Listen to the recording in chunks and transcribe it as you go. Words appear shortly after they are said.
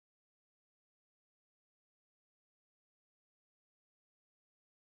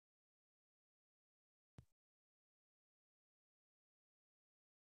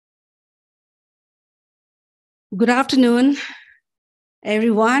Good afternoon,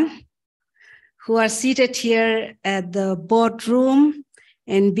 everyone who are seated here at the boardroom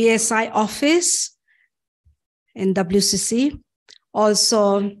in BSI office in WCC.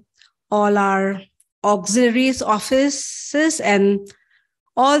 Also, all our auxiliaries offices and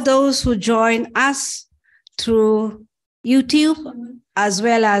all those who join us through YouTube, as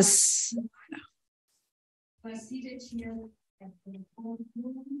well as who are seated here at the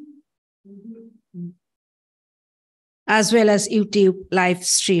boardroom, as well as YouTube live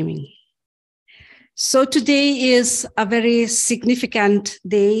streaming. So today is a very significant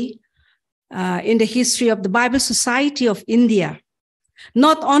day in the history of the Bible Society of India.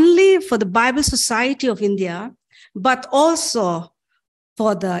 Not only for the Bible Society of India, but also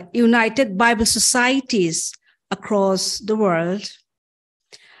for the United Bible Societies across the world.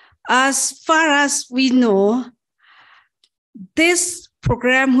 As far as we know, this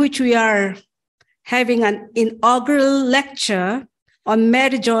program, which we are having an inaugural lecture on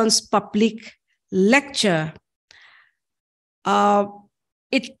Mary John's public lecture,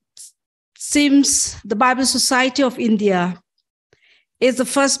 it seems the Bible Society of India is the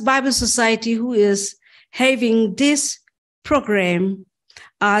first Bible society who is having this program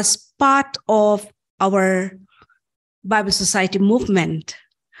as part of our Bible Society movement.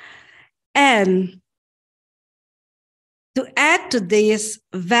 And to add to this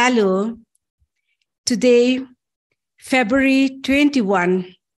value, today, February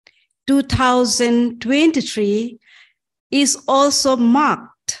 21, 2023, is also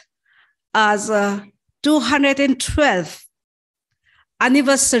marked as a 212th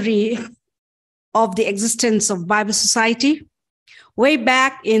anniversary of the existence of Bible Society, way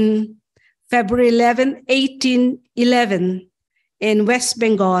back in February 11, 1811, in West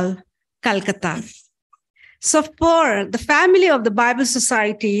Bengal, Calcutta. So for the family of the Bible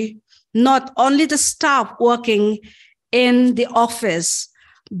Society, not only the staff working in the office,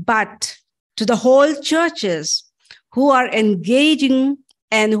 but to the whole churches who are engaging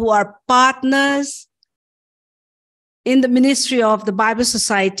and who are partners in the ministry of the Bible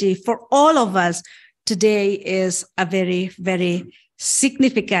Society, for all of us, today is a very, very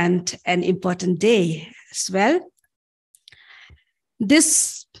significant and important day as well.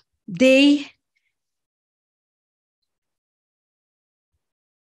 This day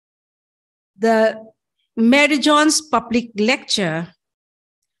the Mary John's public lecture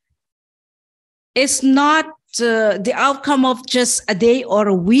is not the outcome of just a day or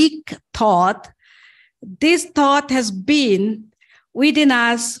a week thought. This thought has been within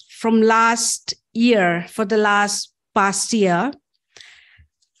us from last year, for the past year,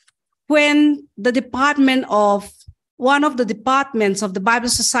 when one of the departments of the Bible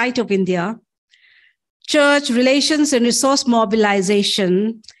Society of India, Church Relations and Resource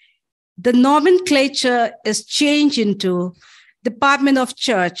Mobilization, the nomenclature is changed into Department of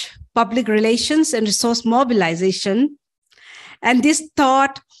Church, Public Relations and Resource Mobilization. And this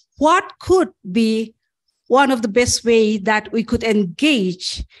thought, what could be one of the best ways that we could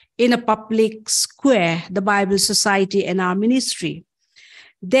engage in a public square, the Bible Society and our ministry?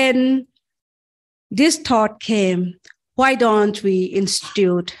 Then this thought came, why don't we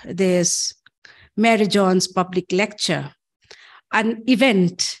institute this Mary John's public lecture, an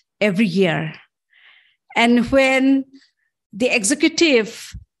event every year? And when the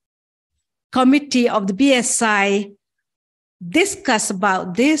executive committee of the BSI discussed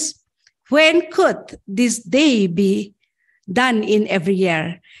about this, when could this day be done in every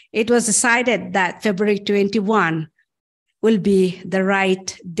year, it was decided that February 21 will be the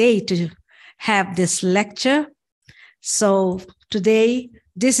right day to have this lecture. So today,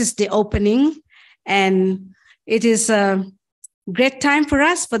 this is the opening, and it is a great time for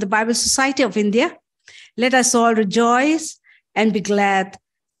us, for the Bible Society of India. Let us all rejoice and be glad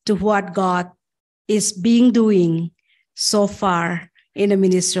to what God is doing so far in the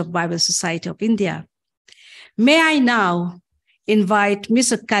Ministry of Bible Society of India. May I now invite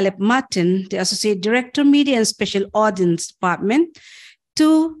Mr. Caleb Martin, the Associate Director, Media and Special Audience Department,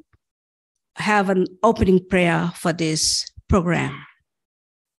 to have an opening prayer for this program.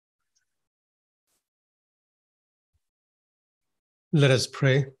 Let us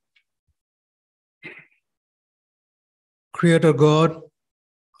pray. Creator God,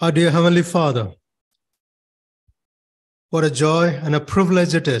 our dear Heavenly Father, what a joy and a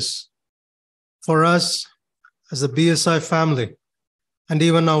privilege it is for us as a BSI family and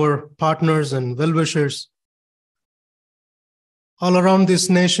even our partners and well-wishers all around this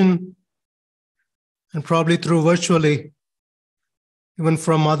nation and probably through virtually, even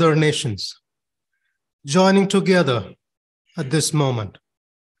from other nations, joining together at this moment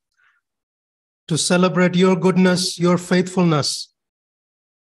to celebrate your goodness, your faithfulness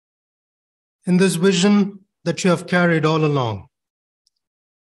in this vision that you have carried all along.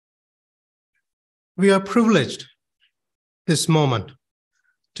 We are privileged this moment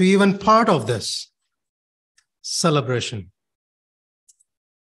to even part of this celebration.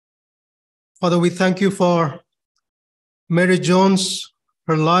 Father, we thank you for Mary Jones,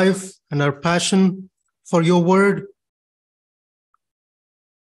 her life and her passion for your word.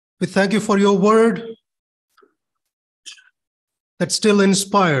 We thank you for your word that still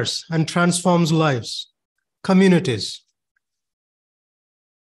inspires and transforms lives, communities.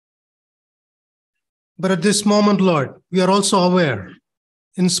 But at this moment, Lord, we are also aware,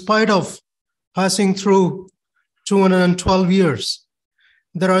 in spite of passing through 212 years,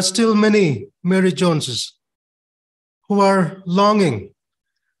 there are still many Mary Joneses who are longing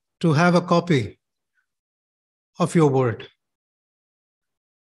to have a copy of your word.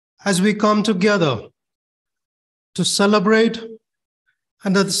 As we come together to celebrate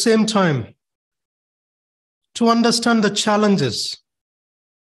and at the same time to understand the challenges,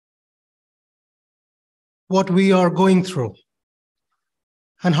 what we are going through,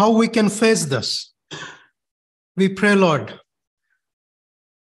 and how we can face this, we pray, Lord,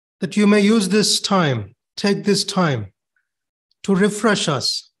 that you may use this time, take this time to refresh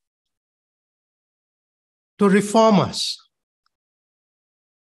us, to reform us,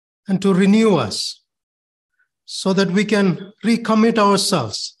 and to renew us so that we can recommit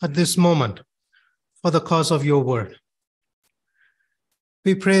ourselves at this moment for the cause of your word.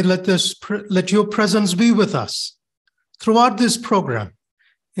 We pray, let your presence be with us throughout this program,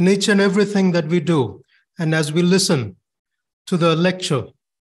 in each and everything that we do, and as we listen to the lecture.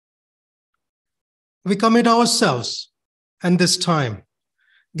 We commit ourselves and this time,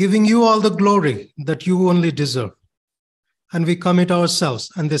 giving you all the glory that you only deserve. And we commit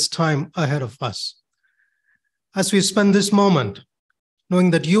ourselves and this time ahead of us, as we spend this moment,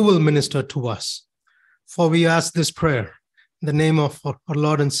 knowing that you will minister to us. For we ask this prayer in the name of our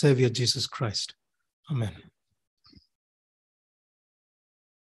Lord and Savior, Jesus Christ. Amen.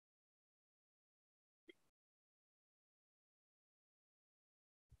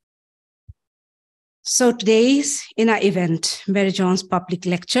 So today's in our event, Mary Jones Public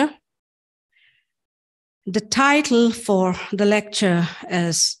Lecture. The title for the lecture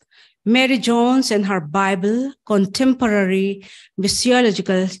is Mary Jones and Her Bible, Contemporary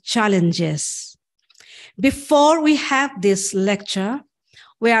Missiological Challenges. Before we have this lecture,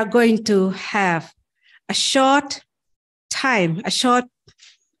 we are going to have a short time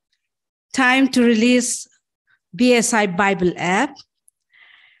to release BSI Bible app.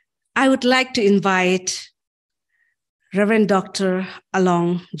 I would like to invite Reverend Dr.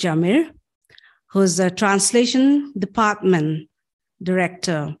 Along Jamir, who's the Translation Department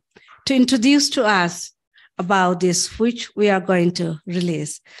Director, to introduce to us about this, which we are going to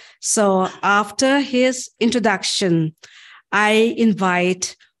release. So after his introduction, I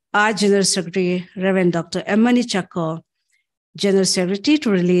invite our General Secretary, Reverend Dr. Emani Chacko, General Secretary, to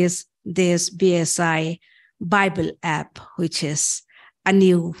release this BSI Bible app, which is a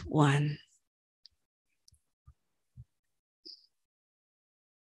new one.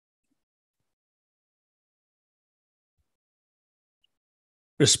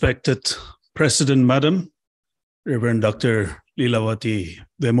 Respected President, Madam, Reverend Dr. Lilavati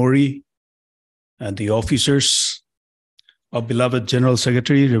Vemori, and the officers, our beloved General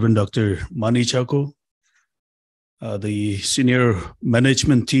Secretary, Reverend Dr. Mani Chacko, the senior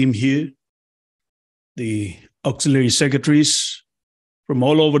management team here, the auxiliary secretaries from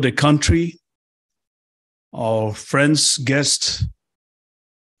all over the country, our friends, guests,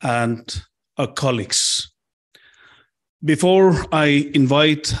 and our colleagues. Before I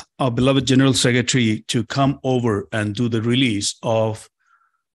invite our beloved General Secretary to come over and do the release of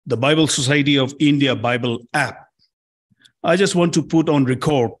the Bible Society of India Bible app, I just want to put on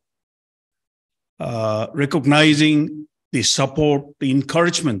record recognizing the support, the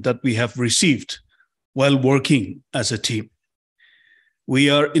encouragement that we have received while working as a team.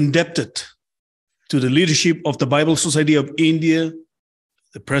 We are indebted to the leadership of the Bible Society of India,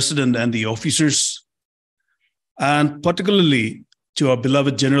 the president and the officers, and particularly to our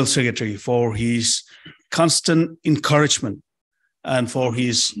beloved General Secretary for his constant encouragement and for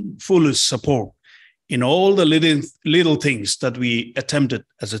his fullest support in all the little things that we attempted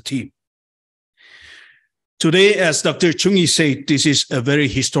as a team. Today, as Dr. Chungi said, this is a very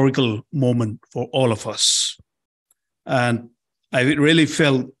historical moment for all of us. And I really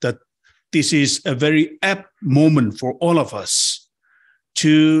felt that this is a very apt moment for all of us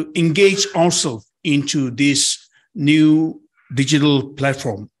to engage ourselves into this new digital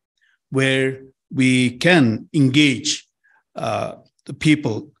platform where we can engage the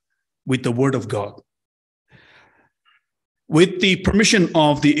people with the Word of God. With the permission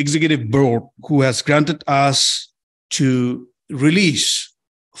of the Executive Board, who has granted us to release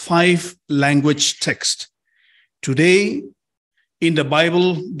 5 language texts. Today, in the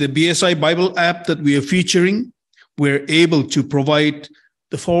Bible, the BSI Bible app that we are featuring, we're able to provide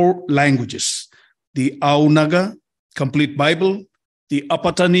the 4 languages: the Aunaga Complete Bible, the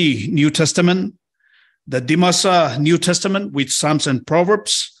Apatani New Testament, the Dimasa New Testament with Psalms and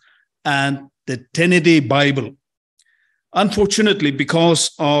Proverbs, and the Tenede Bible. Unfortunately,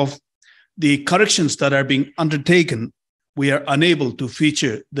 because of the corrections that are being undertaken, we are unable to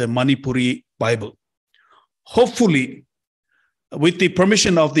feature the Manipuri Bible. Hopefully, with the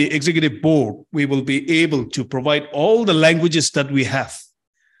permission of the Executive Board, we will be able to provide all the languages that we have,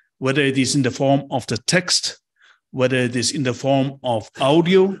 whether it is in the form of the text, whether it is in the form of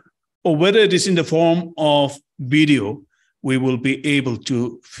audio, or whether it is in the form of video. We will be able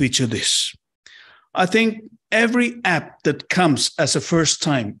to feature this. I think every app that comes as a first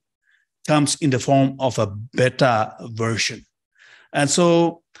time comes in the form of a beta version. And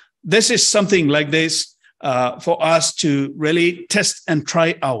so this is something like this for us to really test and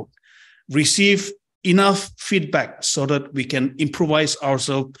try out, receive enough feedback so that we can improvise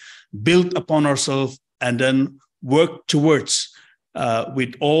ourselves, build upon ourselves, and then work towards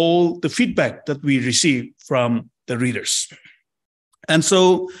with all the feedback that we receive from the readers. And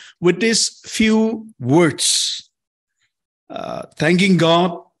so with these few words, thanking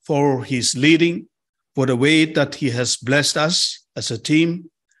God for his leading, for the way that he has blessed us as a team,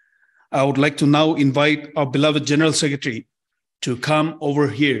 I would like to now invite our beloved General Secretary to come over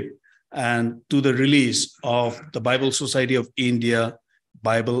here and do the release of the Bible Society of India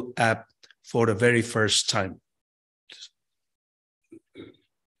Bible app for the very first time.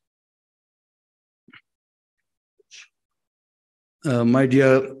 My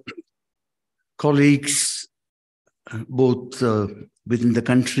dear colleagues, both within the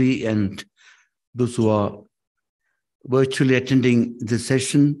country and those who are virtually attending this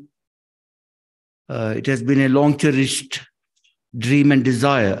session, it has been a long-cherished dream and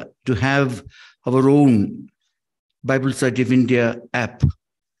desire to have our own Bible Society of India app.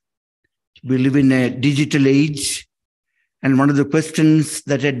 We live in a digital age, and one of the questions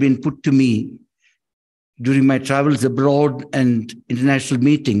that had been put to me during my travels abroad and international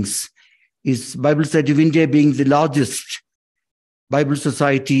meetings is Bible Society of India being the largest Bible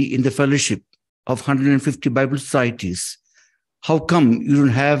society in the fellowship of 150 Bible societies. How come you don't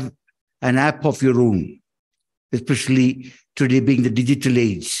have an app of your own, especially today being the digital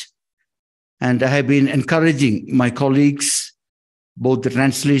age? And I have been encouraging my colleagues, both the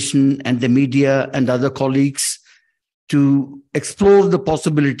translation and the media and other colleagues, to explore the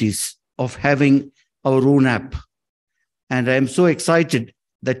possibilities of having our own app. And I am so excited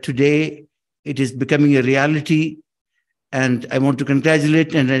that today it is becoming a reality. And I want to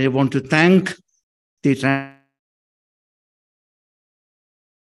congratulate and I want to thank the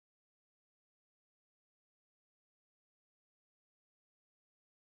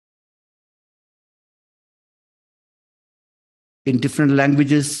in different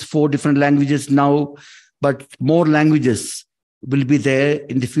languages, 4 different languages now, but more languages will be there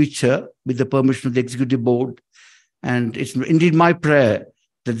in the future with the permission of the Executive Board. And it's indeed my prayer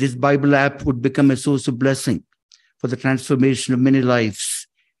that this Bible app would become a source of blessing for the transformation of many lives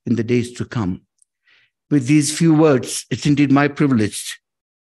in the days to come. With these few words, it's indeed my privilege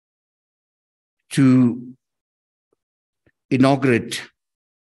to inaugurate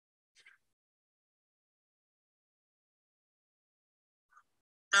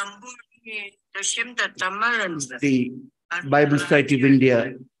the Bible Society of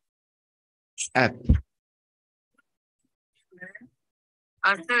India app.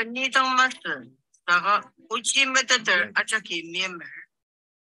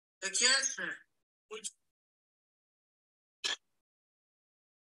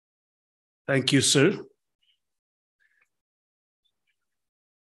 Thank you, sir.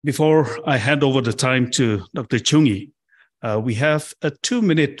 Before I hand over the time to Dr. Chungi, we have a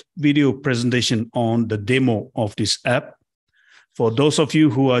 2-minute video presentation on the demo of this app. For those of you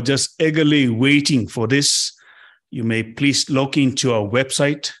who are just eagerly waiting for this, you may please log into our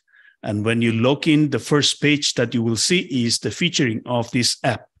website. And when you log in, the first page that you will see is the featuring of this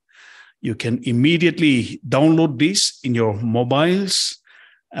app. You can immediately download this in your mobiles.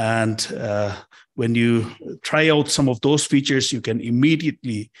 And when you try out some of those features, you can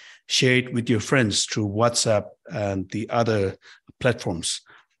immediately share it with your friends through WhatsApp and the other platforms.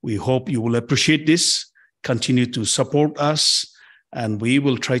 We hope you will appreciate this, continue to support us, And we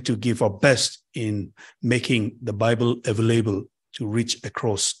will try to give our best in making the Bible available to reach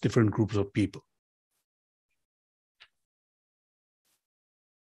across different groups of people.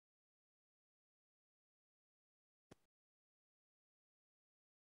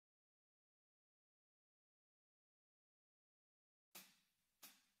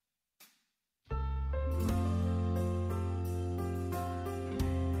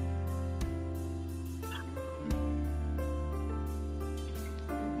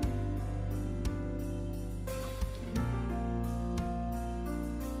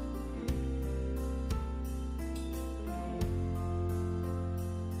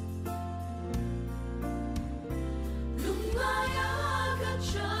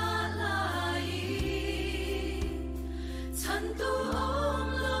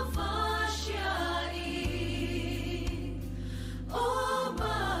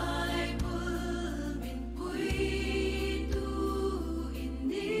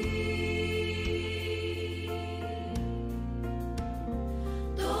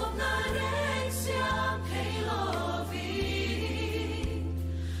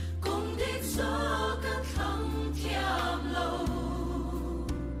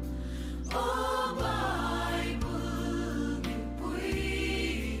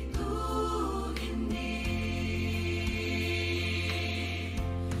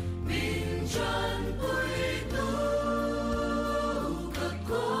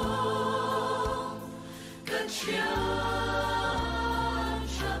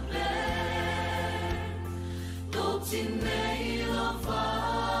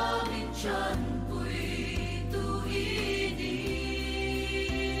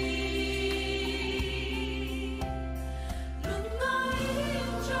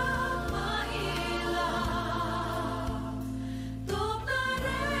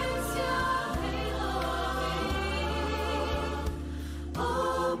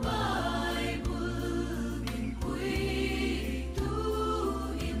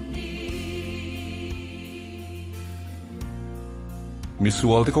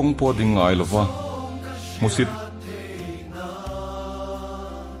 Misual ti kong poding ay lova. Musit.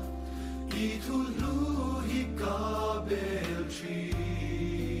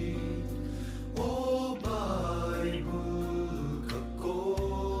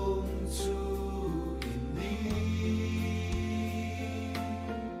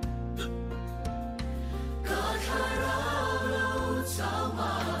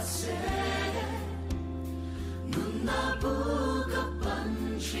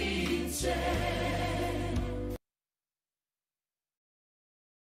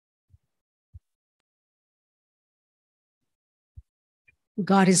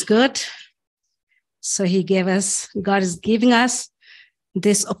 God is good. So God is giving us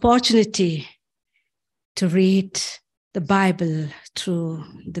this opportunity to read the Bible through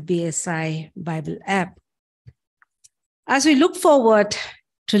the BSI Bible app. As we look forward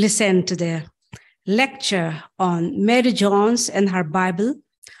to listen to the lecture on Mary Jones and her Bible,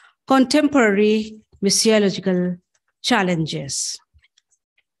 Contemporary Missiological Challenges.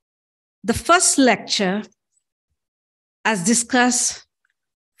 The first lecture, as discussed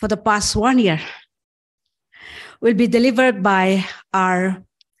for the past 1 year, will be delivered by our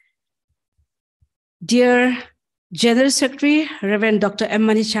dear General Secretary, Reverend Dr.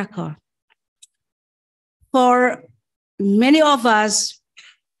 Emmani Chacko. For many of us,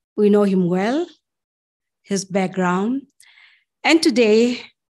 we know him well, his background, and today,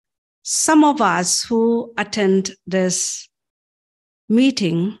 some of us who attend this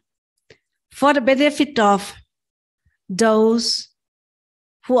meeting, for the benefit of those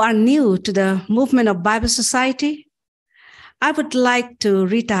who are new to the movement of Bible Society, I would like to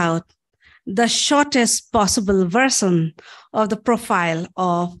read out the shortest possible version of the profile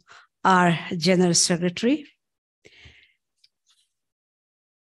of our General Secretary.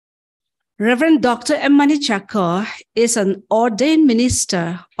 Reverend Dr. Emmani Chacko is an ordained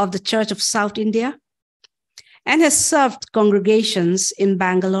minister of the Church of South India and has served congregations in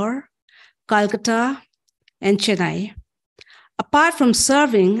Bangalore, Calcutta, and Chennai, apart from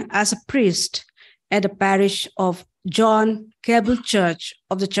serving as a priest at the parish of John Cable Church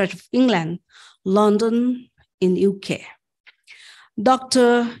of the Church of England, London in UK.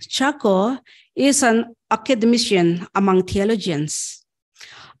 Dr. Chacko is an academician among theologians.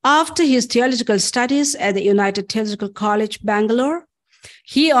 After his theological studies at the United Theological College, Bangalore,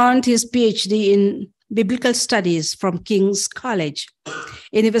 he earned his PhD in Biblical Studies from King's College,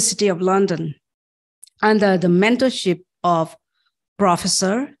 University of London, under the mentorship of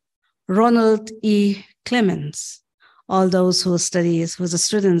Professor Ronald E. Clements. All those who are the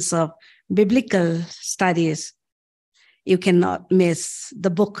students of biblical studies you cannot miss the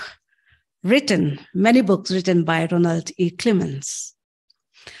book many books written by Ronald E. Clements.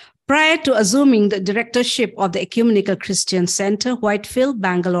 Prior to assuming the directorship of the Ecumenical Christian Center, Whitefield,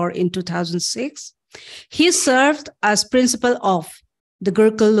 Bangalore in 2006, he served as principal of the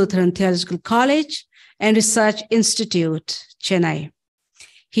Gurukul Lutheran Theological College and Research Institute, Chennai.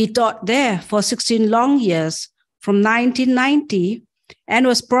 He taught there for 16 long years from 1990 and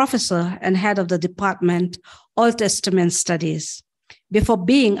was professor and head of the Department Old Testament Studies before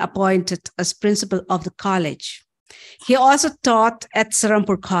being appointed as principal of the college. He also taught at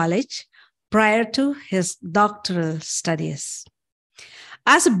Serampur College prior to his doctoral studies.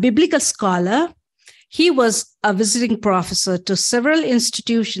 As a biblical scholar, he was a visiting professor to several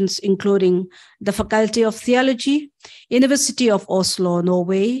institutions, including the Faculty of Theology, University of Oslo,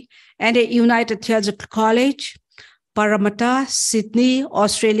 Norway, and a United Theological College, Parramatta, Sydney,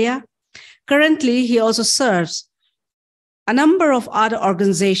 Australia. Currently, he also serves a number of other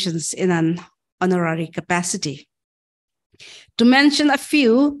organizations in an honorary capacity. To mention a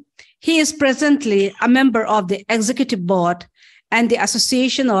few, he is presently a member of the Executive Board and the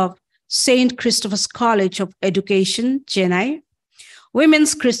Association of St. Christopher's College of Education, Chennai,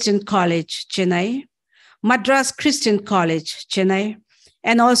 Women's Christian College, Chennai, Madras Christian College, Chennai,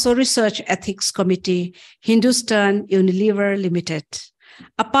 and also Research Ethics Committee, Hindustan Unilever Limited.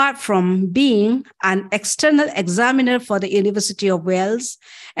 Apart from being an external examiner for the University of Wales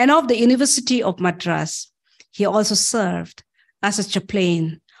and of the University of Madras, he also served as a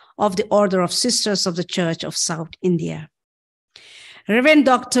chaplain of the Order of Sisters of the Church of South India. Reverend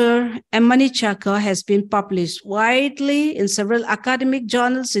Dr. Mani Chacko has been published widely in several academic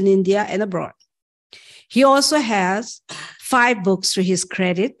journals in India and abroad. He also has 5 books to his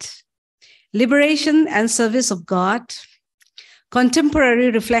credit: Liberation and Service of God,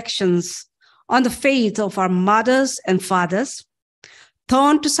 Contemporary Reflections on the Faith of Our Mothers and Fathers,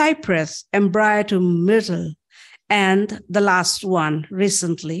 Thorn to Cypress, Embryo to Myrtle, and the last one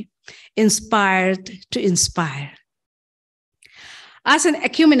recently, Inspired to Inspire. As an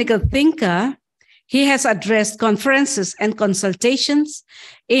ecumenical thinker, he has addressed conferences and consultations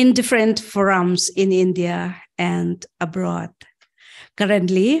in different forums in India and abroad.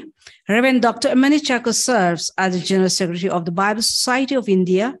 Currently, Reverend Dr. Mani Chacko serves as the General Secretary of the Bible Society of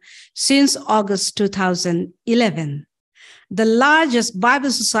India since August 2011. The largest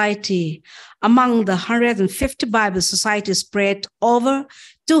Bible society among the 150 Bible societies spread over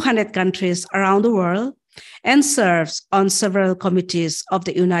 200 countries around the world, and serves on several committees of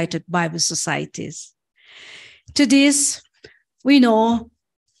the United Bible Societies. To this, we know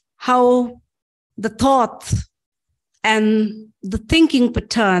how the thought and the thinking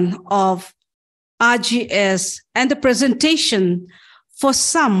pattern of RGS and the presentation, for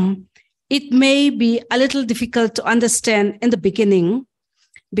some, it may be a little difficult to understand in the beginning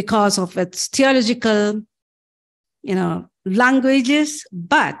because of its theological, languages,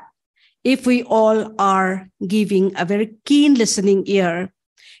 but if we all are giving a very keen listening ear,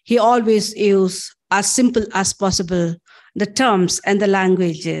 he always uses as simple as possible the terms and the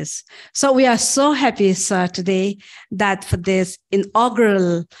languages. So we are so happy, sir, today that for this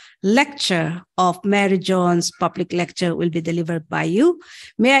inaugural lecture of Mary John's public lecture will be delivered by you.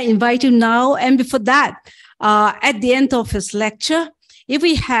 May I invite you now? And before that, at the end of his lecture, if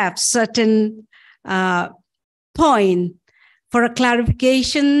we have certain point for a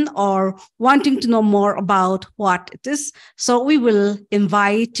clarification or wanting to know more about what it is, so we will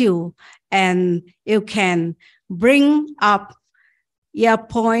invite you and you can bring up your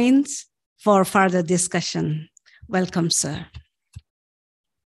points for further discussion. Welcome, sir.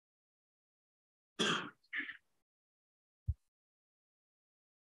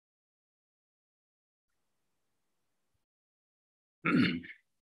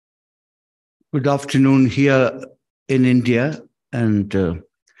 Good afternoon here in India and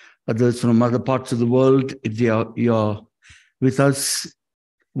others from other parts of the world. If you are with us,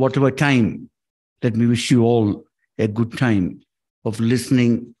 whatever time, let me wish you all a good time of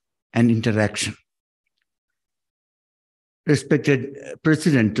listening and interaction. Respected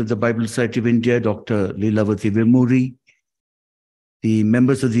President of the Bible Society of India, Dr. Lilavati Vemuri, the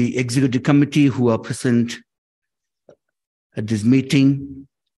members of the Executive Committee who are present at this meeting,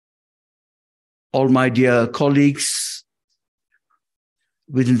 all my dear colleagues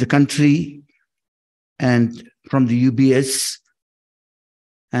within the country and from the UBS,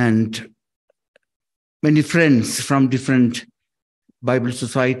 and many friends from different Bible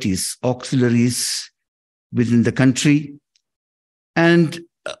societies, auxiliaries within the country, and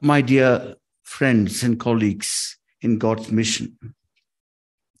my dear friends and colleagues in God's mission.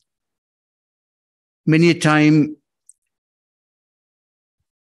 Many a time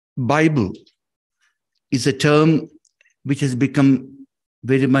Bible is a term which has become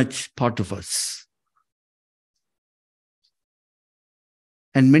very much part of us.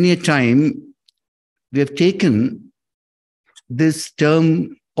 And many a time we have taken this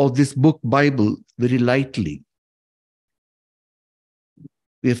term or this book, Bible, very lightly.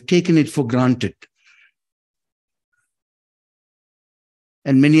 We have taken it for granted.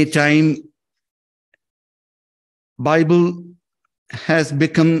 And many a time, Bible has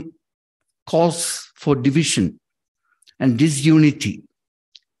become cause for division and disunity,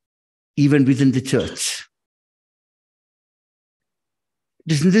 even within the church.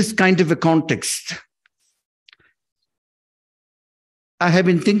 It is in this kind of a context I have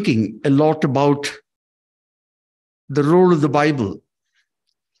been thinking a lot about the role of the Bible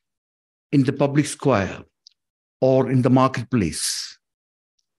in the public square or in the marketplace.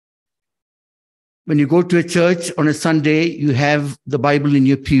 When you go to a church on a Sunday, you have the Bible in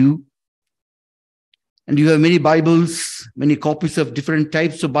your pew, and you have many Bibles, many copies of different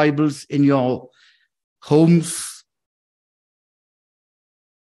types of Bibles in your homes.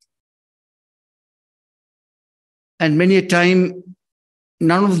 And many a time,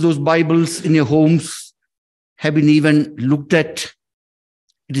 none of those Bibles in your homes have been even looked at.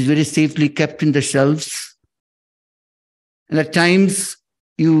 It is very safely kept in the shelves. And at times,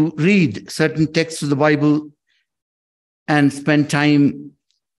 you read certain texts of the Bible and spend time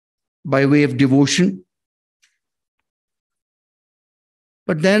by way of devotion.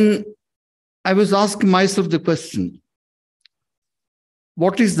 But then I was asking myself the question,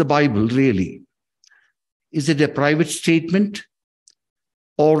 what is the Bible really? Is it a private statement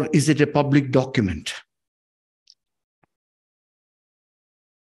or is it a public document?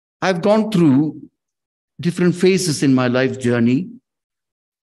 I've gone through different phases in my life journey.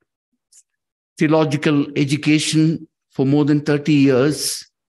 Theological education for more than 30 years,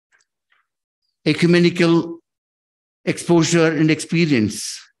 ecumenical exposure and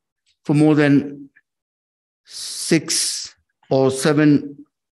experience for more than 6 or 7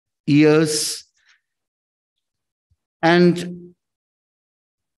 years, and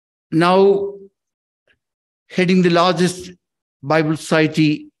now heading the largest Bible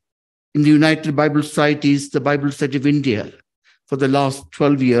Society in the United Bible Societies, the Bible Society of India, for the last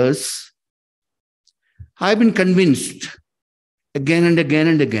 12 years. I've been convinced again and again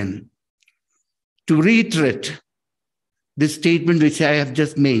and again to reiterate this statement which I have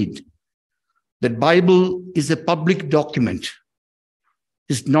just made, that Bible is a public document.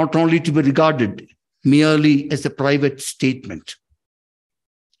 It's not only to be regarded merely as a private statement.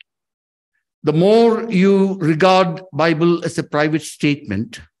 The more you regard Bible as a private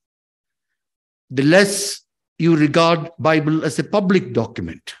statement, the less you regard Bible as a public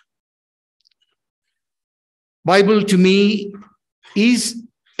document. Bible to me is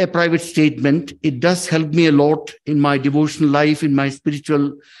a private statement. It does help me a lot in my devotional life, in my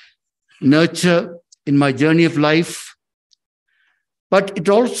spiritual nurture, in my journey of life. But it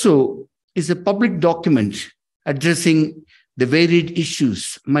also is a public document addressing the varied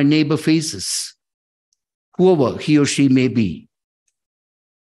issues my neighbor faces, whoever he or she may be.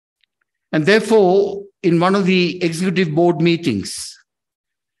 And therefore, in one of the executive board meetings,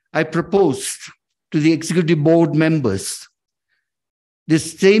 I proposed to the executive board members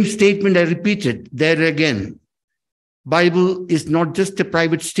this same statement I repeated there again. Bible is not just a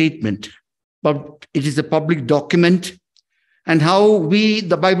private statement, but it is a public document. And how we,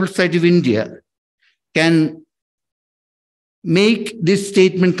 the Bible Society of India, can make this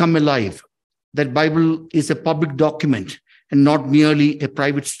statement come alive, that Bible is a public document and not merely a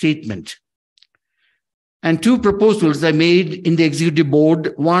private statement. And 2 proposals I made in the executive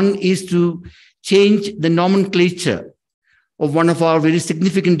board. One is to change the nomenclature of one of our very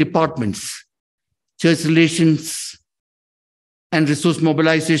significant departments, Church Relations and Resource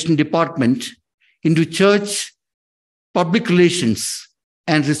Mobilization Department, into Church Public Relations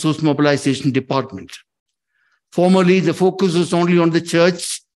and Resource Mobilization Department. Formerly, the focus was only on the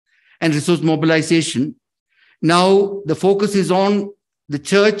church and resource mobilization. Now, the focus is on the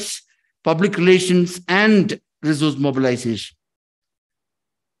church, public relations, and resource mobilization.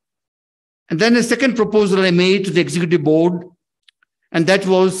 And then a second proposal I made to the executive board, and that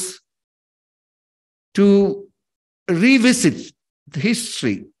was to revisit the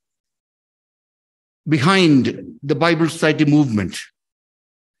history behind the Bible Society movement,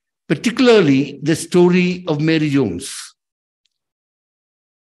 particularly the story of Mary Jones.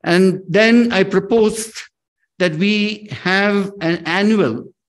 And then I proposed that we have an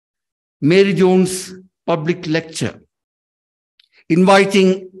annual Mary Jones public lecture,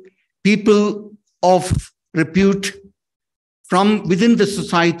 inviting people of repute from within the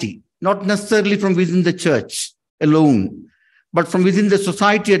society, not necessarily from within the church alone, but from within the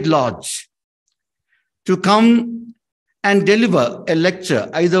society at large, to come and deliver a lecture,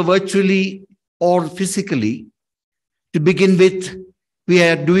 either virtually or physically. To begin with, we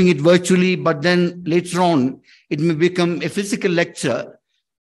are doing it virtually, but then later on, it may become a physical lecture,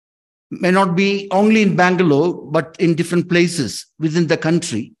 may not be only in Bangalore, but in different places within the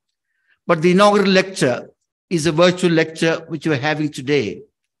country. But the inaugural lecture is a virtual lecture which we're having today.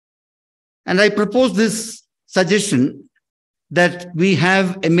 And I propose this suggestion that we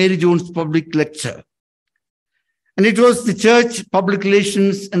have a Mary Jones public lecture. And it was the Church Public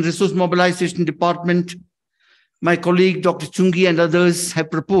Relations and Resource Mobilization Department, my colleague Dr. Chungi and others have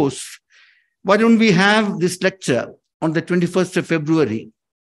proposed, why don't we have this lecture on the 21st of February?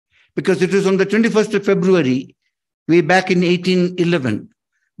 Because it was on the 21st of February, way back in 1811,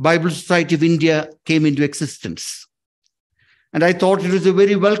 Bible Society of India came into existence. And I thought it was a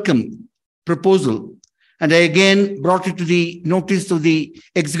very welcome proposal. And I again brought it to the notice of the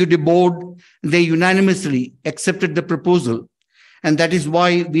executive board. They unanimously accepted the proposal. And that is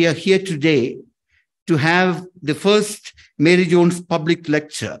why we are here today to have the first Mary Jones public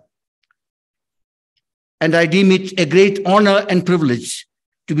lecture. And I deem it a great honor and privilege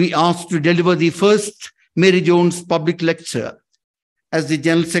to be asked to deliver the first Mary Jones public lecture as the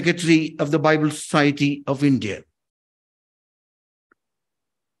General Secretary of the Bible Society of India.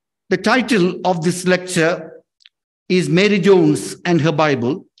 The title of this lecture is Mary Jones and Her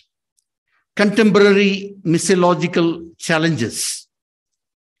Bible, Contemporary Missiological Challenges.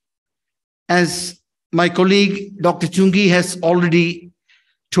 As my colleague, Dr. Chungi, has already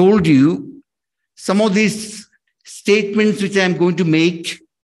told you, some of these statements which I am going to make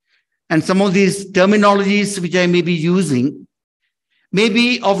and some of these terminologies which I may be using may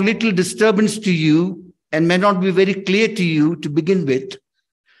be of little disturbance to you and may not be very clear to you to begin with.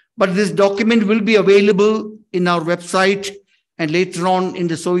 But this document will be available in our website and later on in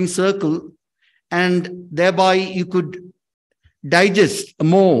the Sewing Circle, and thereby you could digest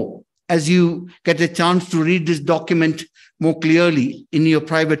more as you get a chance to read this document more clearly in your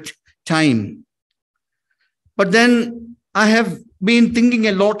private time. But then I have been thinking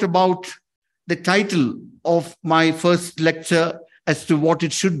a lot about the title of my first lecture as to what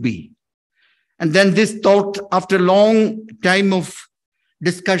it should be. And then this thought, after a long time of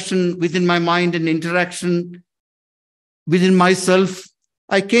discussion within my mind and interaction within myself,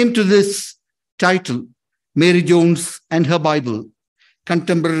 I came to this title, Mary Jones and Her Bible,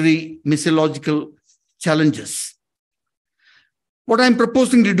 Contemporary Missiological Challenges. What I'm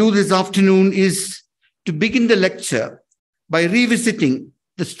proposing to do this afternoon is to begin the lecture by revisiting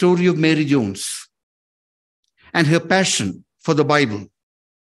the story of Mary Jones and her passion for the Bible.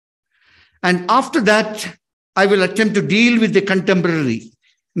 And after that, I will attempt to deal with the contemporary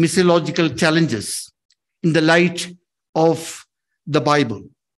missiological challenges in the light of the Bible.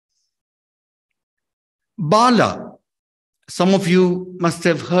 Bala, some of you must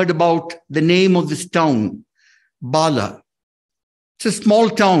have heard about the name of this town, Bala. It's a small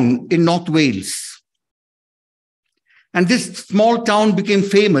town in North Wales. And this small town became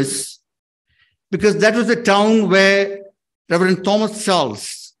famous because that was the town where Reverend Thomas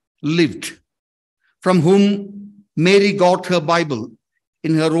Charles lived, from whom Mary got her Bible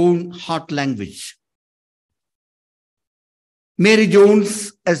in her own heart language. Mary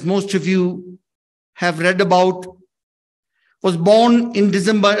Jones, as most of you have read about, was born in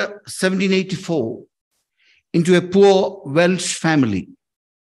December 1784 into a poor Welsh family.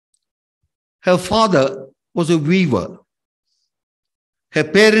 Her father was a weaver. Her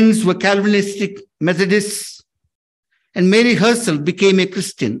parents were Calvinistic Methodists, and Mary herself became a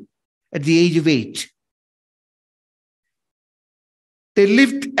Christian at the age of 8. They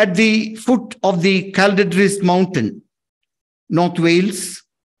lived at the foot of the Calderdris Mountain, North Wales,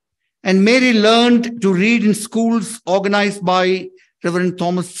 and Mary learned to read in schools organized by Reverend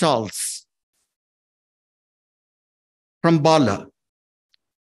Thomas Charles from Bala,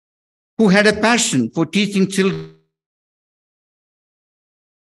 who had a passion for teaching children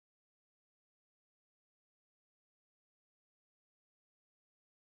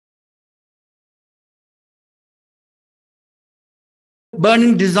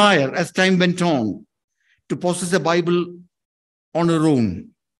burning desire as time went on to possess a Bible on her own.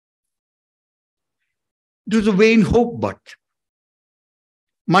 It was a vain hope, but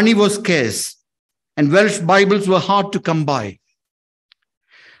money was scarce and Welsh Bibles were hard to come by.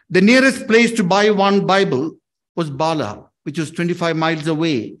 The nearest place to buy one Bible was Bala, which was 25 miles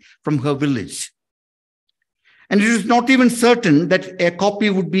away from her village. And it was not even certain that a copy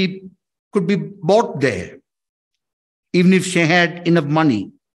could be bought there. even if she had enough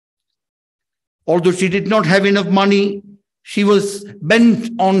money. Although she did not have enough money, she was bent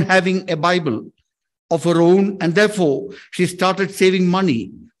on having a Bible of her own, and therefore she started saving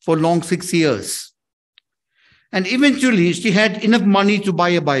money for long 6 years. And eventually she had enough money to buy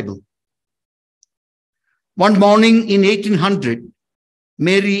a Bible. One morning in 1800,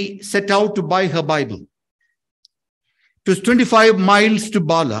 Mary set out to buy her Bible. It was 25 miles to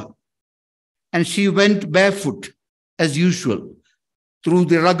Bala, and she went barefoot as usual through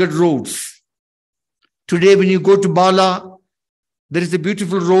the rugged roads. Today, when you go to Bala, there is a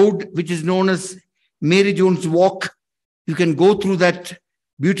beautiful road which is known as Mary Jones Walk. You can go through that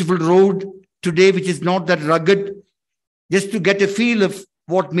beautiful road today, which is not that rugged, just to get a feel of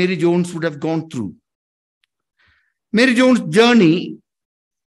what Mary Jones would have gone through. Mary Jones' journey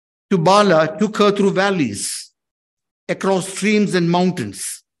to Bala took her through valleys, across streams and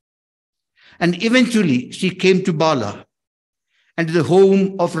mountains. And eventually she came to Bala and to the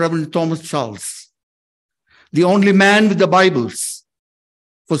home of Reverend Thomas Charles, the only man with the Bibles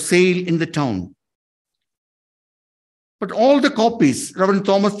for sale in the town. But all the copies Reverend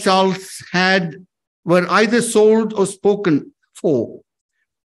Thomas Charles had were either sold or spoken for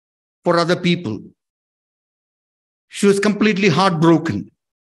other people. She was completely heartbroken,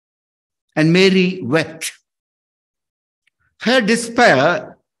 and Mary wept. Her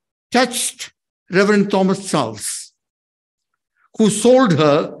despair touched Reverend Thomas Charles, who sold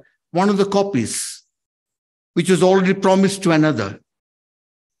her one of the copies, which was already promised to another.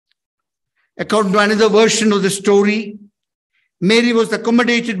 According to another version of the story, Mary was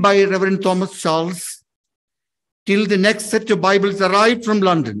accommodated by Reverend Thomas Charles till the next set of Bibles arrived from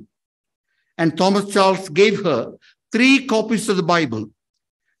London, and Thomas Charles gave her 3 copies of the Bible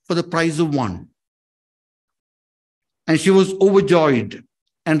for the price of 1. And she was overjoyed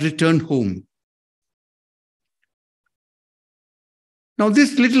and returned home. Now,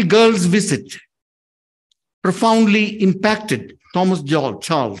 this little girl's visit profoundly impacted Thomas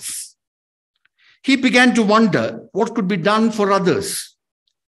Charles. He began to wonder what could be done for others,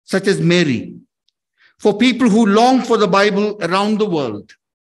 such as Mary, for people who long for the Bible around the world.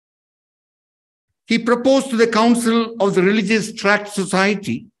 He proposed to the Council of the Religious Tract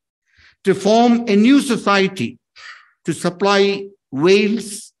Society to form a new society to supply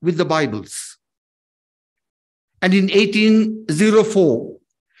Wales with the Bibles. And in 1804,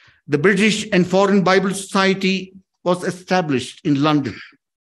 the British and Foreign Bible Society was established in London.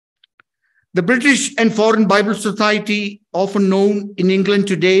 The British and Foreign Bible Society, often known in England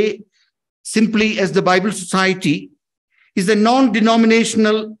today simply as the Bible Society, is a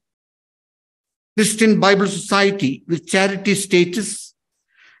non-denominational Christian Bible Society with charity status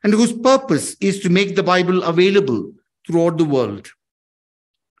and whose purpose is to make the Bible available throughout the world.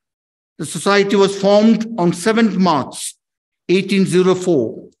 The society was formed on 7th March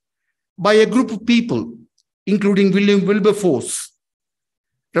 1804 by a group of people, including William Wilberforce,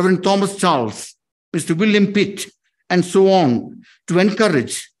 Reverend Thomas Charles, Mr. William Pitt, and so on, to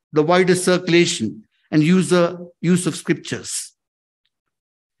encourage the wider circulation and use of scriptures.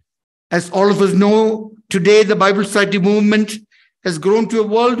 As all of us know, today the Bible Society movement has grown to a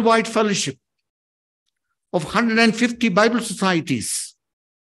worldwide fellowship of 150 Bible societies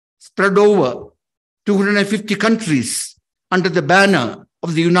spread over 250 countries under the banner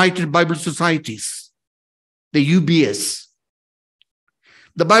of the United Bible Societies, the UBS.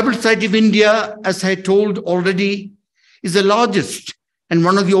 The Bible Society of India, as I told already, is the largest and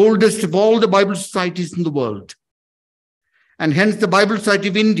one of the oldest of all the Bible societies in the world. And hence the Bible Society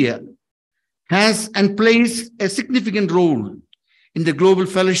of India has and plays a significant role in the global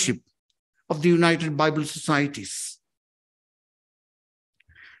fellowship of the United Bible Societies.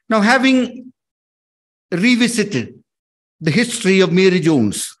 Now, having revisited the history of Mary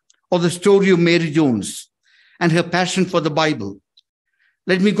Jones, or the story of Mary Jones and her passion for the Bible,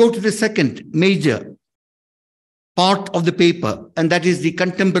 let me go to the second major part of the paper, and that is the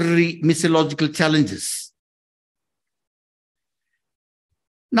contemporary missiological challenges.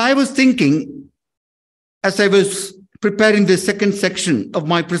 Now, I was thinking, as I was preparing the second section of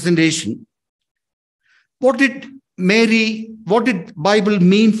my presentation, what did Bible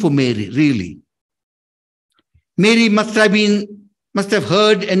mean for Mary, really? Mary must have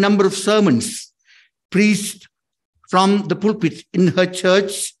heard a number of sermons preached from the pulpit in her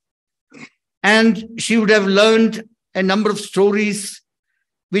church, and she would have learned a number of stories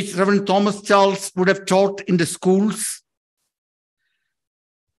which Reverend Thomas Charles would have taught in the schools.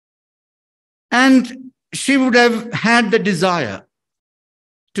 And she would have had the desire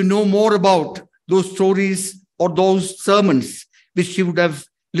to know more about those stories or those sermons which she would have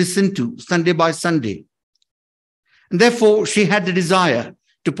listened to Sunday by Sunday. And therefore, she had the desire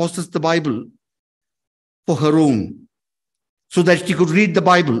to possess the Bible for her own, so that she could read the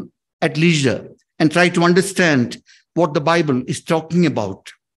Bible at leisure and try to understand what the Bible is talking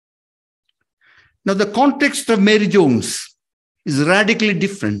about. Now, the context of Mary Jones is radically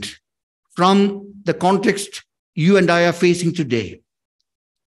different from the context you and I are facing today.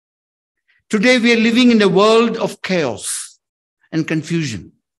 Today, we are living in a world of chaos and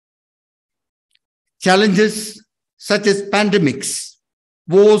confusion. Challenges such as pandemics,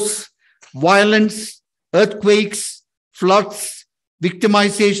 wars, violence, earthquakes, floods,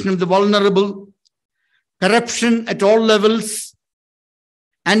 victimization of the vulnerable, corruption at all levels,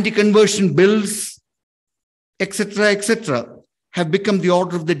 anti-conversion bills, etc., have become the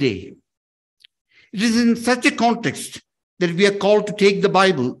order of the day. It is in such a context that we are called to take the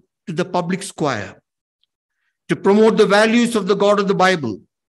Bible to the public square, to promote the values of the God of the Bible,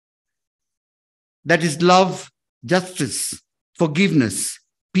 that is love, justice, forgiveness,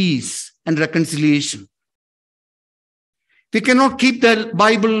 peace, and reconciliation. We cannot keep the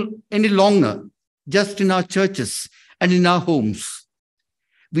Bible any longer just in our churches and in our homes.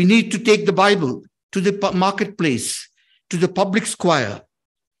 We need to take the Bible to the marketplace, to the public square,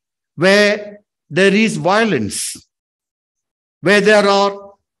 where there is violence, where there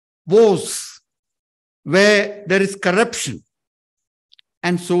are wars, where there is corruption,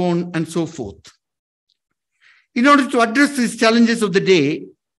 and so on and so forth. In order to address these challenges of the day,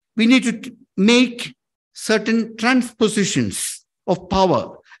 we need to make certain transpositions of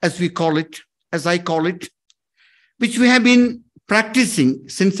power, as we call it, as I call it, which we have been practicing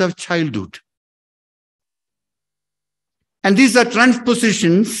since our childhood. And these are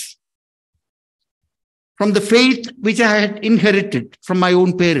transpositions from the faith which I had inherited from my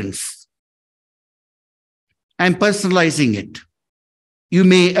own parents. I am personalizing it. You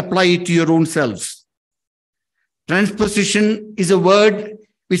may apply it to your own selves. Transposition is a word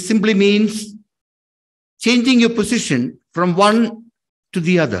which simply means changing your position from one to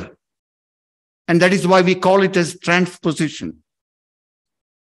the other. And that is why we call it as transposition.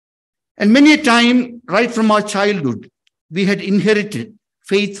 And many a time, right from our childhood, we had inherited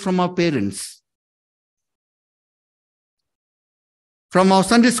faith from our parents, from our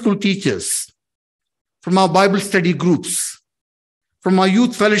Sunday school teachers, from our Bible study groups, from our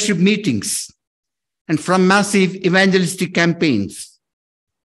youth fellowship meetings, and from massive evangelistic campaigns.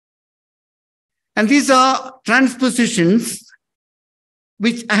 And these are transpositions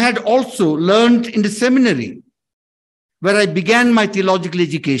which I had also learned in the seminary, where I began my theological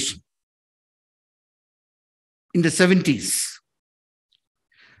education in the 70s.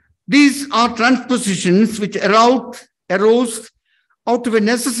 These are transpositions which arose out of a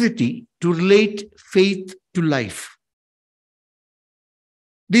necessity to relate faith to life.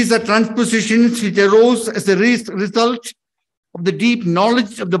 These are transpositions which arose as a result of the deep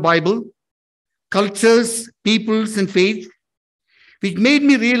knowledge of the Bible, cultures, peoples, and faith, which made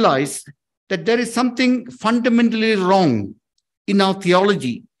me realize that there is something fundamentally wrong in our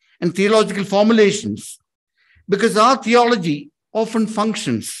theology and theological formulations, because our theology often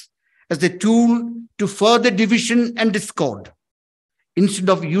functions as a tool to further division and discord instead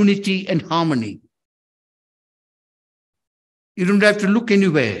of unity and harmony. You don't have to look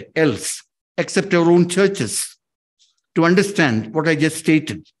anywhere else except our own churches to understand what I just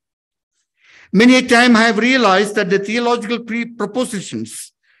stated. Many a time I have realized that the theological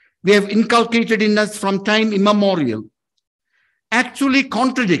propositions we have inculcated in us from time immemorial actually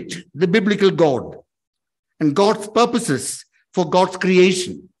contradict the biblical God and God's purposes for God's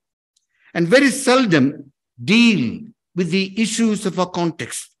creation, and very seldom deal with the issues of our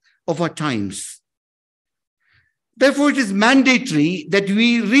context, of our times. Therefore, it is mandatory that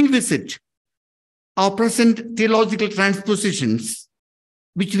we revisit our present theological transpositions,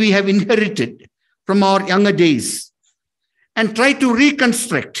 which we have inherited from our younger days, and try to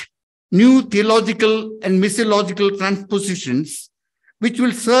reconstruct new theological and missiological transpositions, which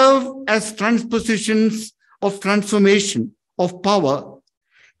will serve as transpositions of transformation, of power,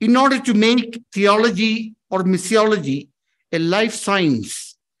 in order to make theology or missiology a life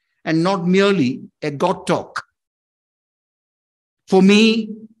science and not merely a God talk. For me,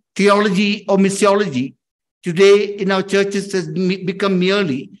 theology or missiology today in our churches has become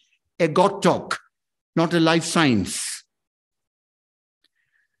merely a God talk, not a life science.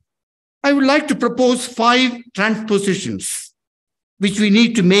 I would like to propose 5 transpositions which we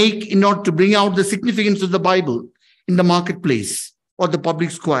need to make in order to bring out the significance of the Bible in the marketplace or the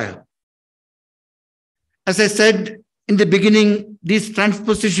public square. As I said in the beginning, these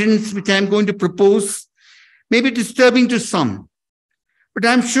transpositions which I am going to propose may be disturbing to some, but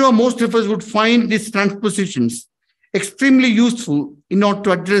I'm sure most of us would find these transpositions extremely useful in order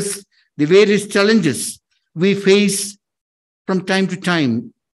to address the various challenges we face from time to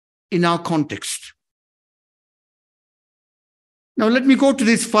time in our context. Now, let me go to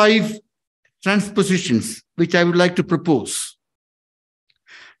these 5 transpositions which I would like to propose.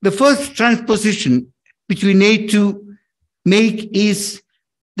 The first transposition which we need to make is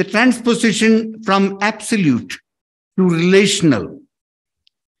the transposition from absolute to relational.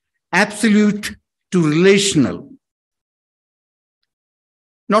 Absolute to relational.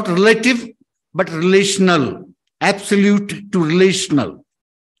 Not relative, but relational. Absolute to relational.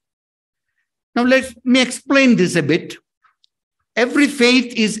 Now let me explain this a bit. Every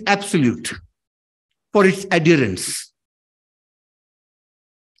faith is absolute for its adherents.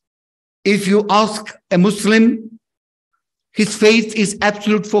 If you ask a Muslim, his faith is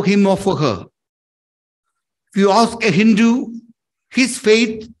absolute for him or for her. If you ask a Hindu, his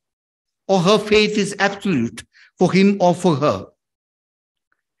faith or her faith is absolute for him or for her.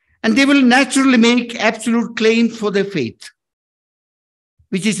 And they will naturally make absolute claims for their faith,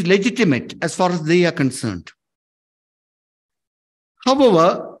 which is legitimate as far as they are concerned.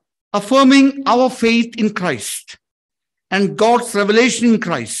 However, affirming our faith in Christ and God's revelation in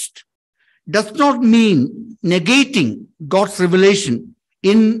Christ does not mean negating God's revelation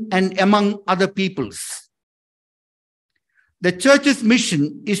in and among other peoples. The church's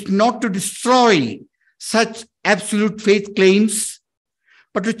mission is not to destroy such absolute faith claims,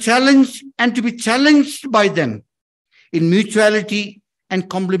 but to challenge and to be challenged by them in mutuality and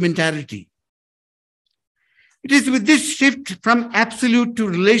complementarity. It is with this shift from absolute to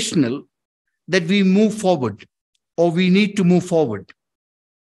relational that we move forward, or we need to move forward.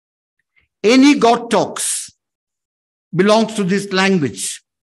 Any God talks belongs to this language.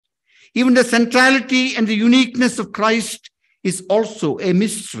 Even the centrality and the uniqueness of Christ is also a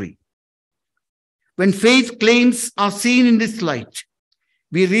mystery. When faith claims are seen in this light,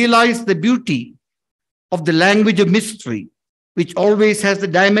 we realize the beauty of the language of mystery, which always has the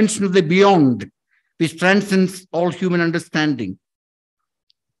dimension of the beyond, which transcends all human understanding.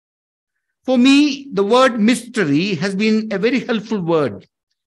 For me, the word mystery has been a very helpful word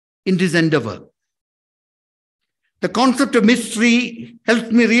in this endeavor. The concept of mystery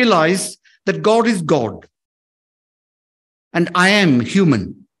helps me realize that God is God and I am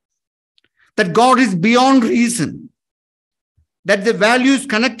human, that God is beyond reason, that the values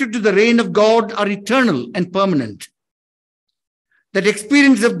connected to the reign of God are eternal and permanent, that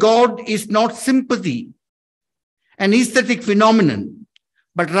experience of God is not sympathy, an aesthetic phenomenon,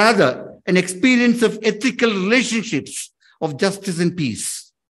 but rather an experience of ethical relationships of justice and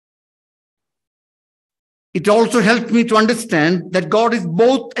peace. It also helped me to understand that God is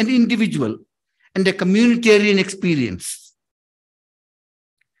both an individual and a communitarian experience.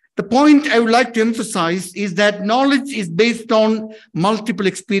 The point I would like to emphasize is that knowledge is based on multiple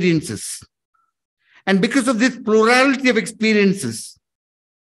experiences. And because of this plurality of experiences,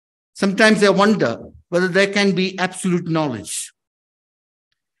 sometimes I wonder whether there can be absolute knowledge.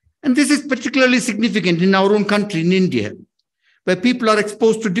 And this is particularly significant in our own country, in India, where people are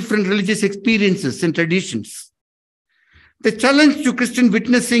exposed to different religious experiences and traditions. The challenge to Christian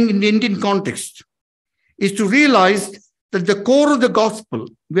witnessing in the Indian context is to realize that the core of the gospel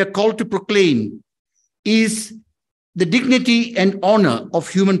we are called to proclaim is the dignity and honor of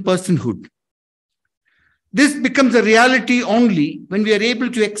human personhood. This becomes a reality only when we are able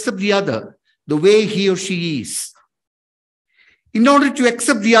to accept the other the way he or she is. In order to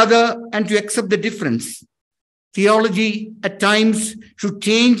accept the other and to accept the difference, theology at times should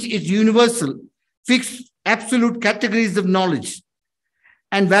change its universal, fixed, absolute categories of knowledge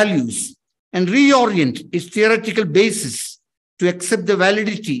and values and reorient its theoretical basis to accept the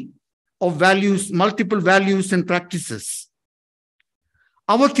validity of values, multiple values and practices.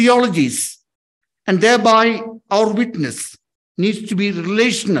 Our theologies, and thereby our witness, needs to be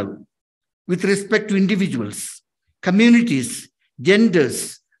relational with respect to individuals, communities,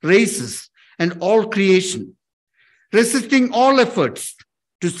 genders, races, and all creation, resisting all efforts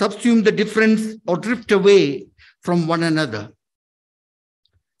to subsume the difference or drift away from one another.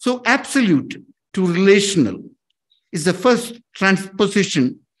 So absolute to relational is the first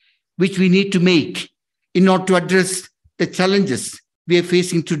transposition which we need to make in order to address the challenges we are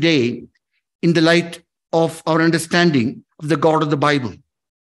facing today in the light of our understanding of the God of the Bible.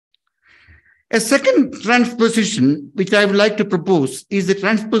 A second transposition which I would like to propose is the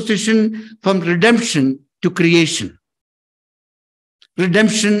transposition from redemption to creation.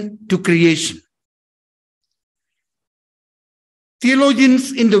 Redemption to creation.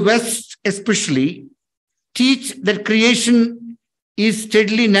 Theologians in the West especially teach that creation is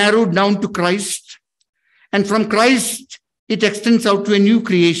steadily narrowed down to Christ And from Christ, it extends out to a new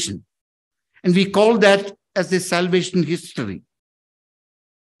creation. And we call that as the salvation history.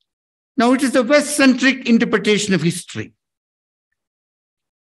 Now, it is a West-centric interpretation of history.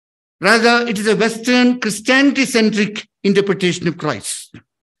 Rather, it is a Western Christianity-centric interpretation of Christ.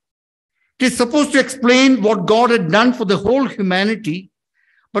 It is supposed to explain what God had done for the whole humanity,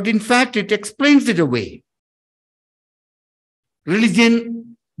 but in fact, it explains it away.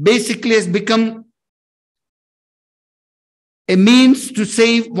 Religion basically has become a means to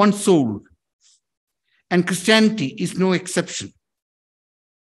save one's soul, and Christianity is no exception.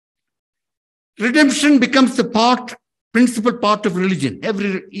 Redemption becomes the principal part of religion,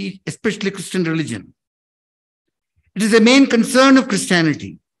 especially Christian religion. It is the main concern of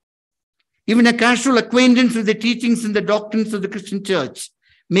Christianity. Even a casual acquaintance with the teachings and the doctrines of the Christian church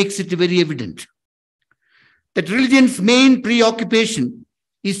makes it very evident that religion's main preoccupation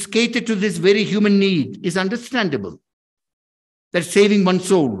is catered to this very human need is understandable, that saving one's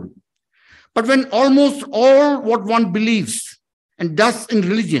soul. But when almost all what one believes and does in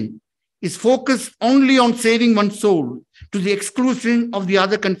religion is focused only on saving one's soul to the exclusion of the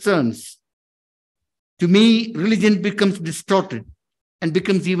other concerns, to me, religion becomes distorted and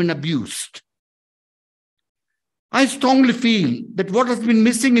becomes even abused. I strongly feel that what has been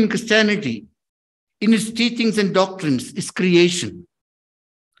missing in Christianity, in its teachings and doctrines, is creation.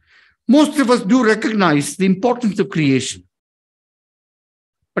 Most of us do recognize the importance of creation,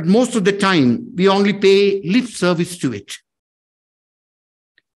 but most of the time, we only pay lip service to it.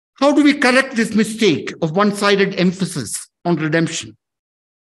 How do we correct this mistake of one-sided emphasis on redemption?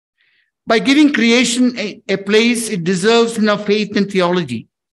 By giving creation a place it deserves in our faith and theology,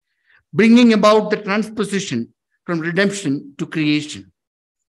 bringing about the transposition from redemption to creation.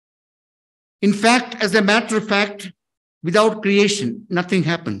 In fact, as a matter of fact, without creation, nothing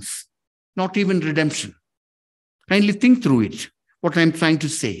happens, not even redemption. Kindly think through it, what I'm trying to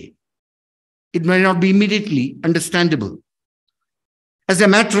say. It may not be immediately understandable. As a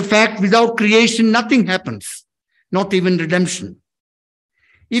matter of fact, without creation, nothing happens, not even redemption.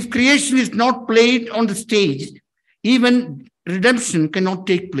 If creation is not played on the stage, even redemption cannot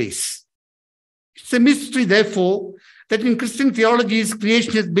take place. It's a mystery, therefore, that in Christian theologies,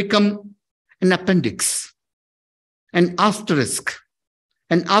 creation has become an appendix, an asterisk,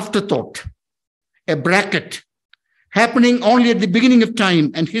 an afterthought, a bracket, happening only at the beginning of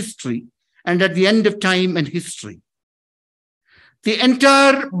time and history and at the end of time and history. The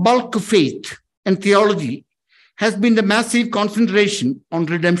entire bulk of faith and theology has been the massive concentration on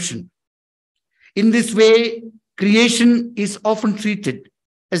redemption. In this way, creation is often treated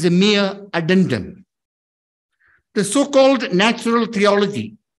as a mere addendum. The so-called natural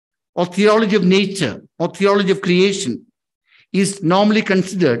theology or theology of nature or theology of creation is normally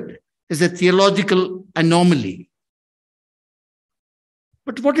considered as a theological anomaly.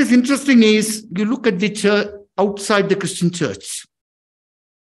 But what is interesting is you look at the church outside the Christian church.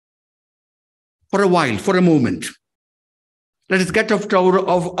 For a while, for a moment, let us get out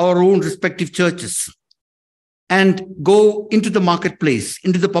of our own respective churches and go into the marketplace,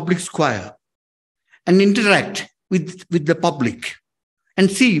 into the public square, and interact with the public and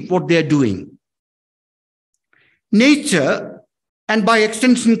see what they are doing. Nature, and by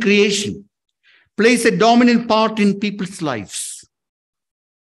extension creation, plays a dominant part in people's lives.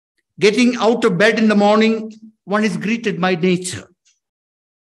 Getting out of bed in the morning, one is greeted by nature.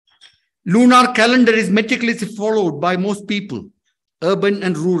 Lunar calendar is meticulously followed by most people, urban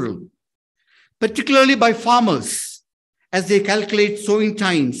and rural, particularly by farmers, as they calculate sowing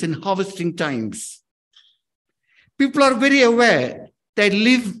times and harvesting times. People are very aware they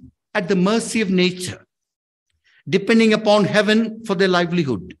live at the mercy of nature, depending upon heaven for their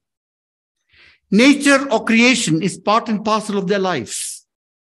livelihood. Nature or creation is part and parcel of their lives.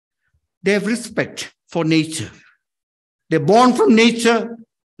 They have respect for nature. They're born from nature,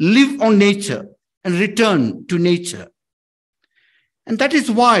 live on nature, and return to nature. And that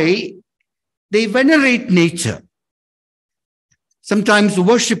is why they venerate nature, sometimes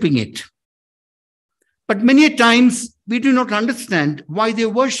worshipping it. But many times we do not understand why they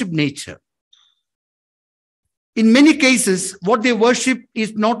worship nature. In many cases, what they worship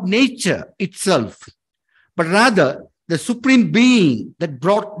is not nature itself, but rather the supreme being that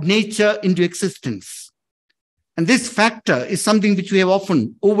brought nature into existence. And this factor is something which we have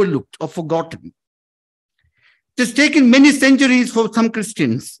often overlooked or forgotten. It has taken many centuries for some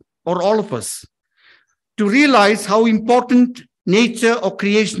Christians, or all of us, to realize how important nature or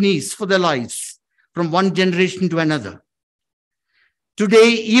creation is for their lives from one generation to another. Today,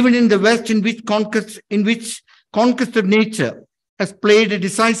 even in the West, in which conquest of nature has played a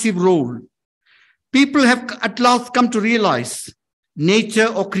decisive role, People have at last come to realize nature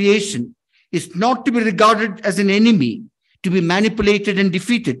or creation is not to be regarded as an enemy, to be manipulated and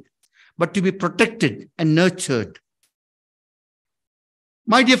defeated, but to be protected and nurtured.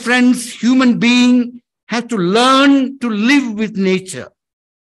 My dear friends, human being has to learn to live with nature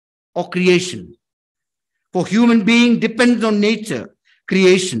or creation. For human being depends on nature,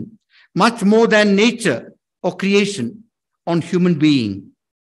 creation, much more than nature or creation on human being.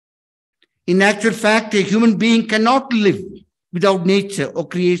 In actual fact, a human being cannot live without nature or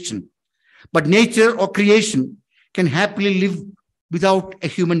creation, but nature or creation can happily live without a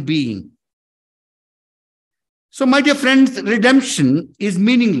human being. So, my dear friends, redemption is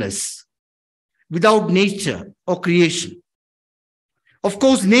meaningless without nature or creation. Of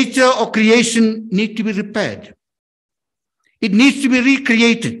course, nature or creation need to be repaired. It needs to be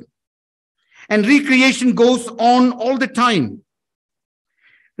recreated. And recreation goes on all the time.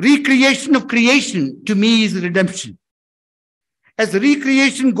 Recreation of creation to me is redemption. As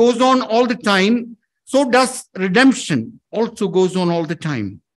recreation goes on all the time, so does redemption also goes on all the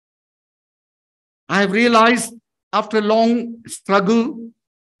time. I have realized after a long struggle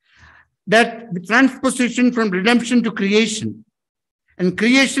that the transposition from redemption to creation and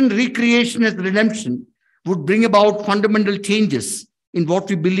creation, recreation as redemption would bring about fundamental changes in what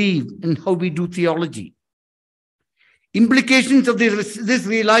we believe and how we do theology. Implications of this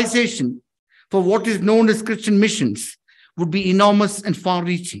realization for what is known as Christian missions would be enormous and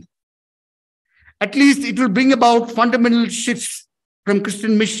far-reaching. At least it will bring about fundamental shifts from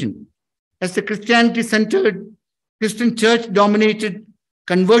Christian mission as the Christianity-centered, Christian church-dominated,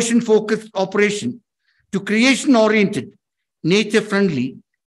 conversion-focused operation to creation-oriented, nature-friendly,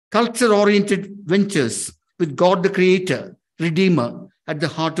 culture-oriented ventures with God the Creator, Redeemer at the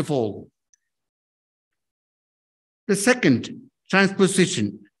heart of all. The second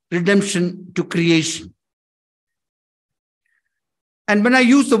transposition, redemption to creation. And when I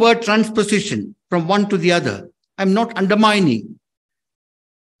use the word transposition from one to the other, I'm not undermining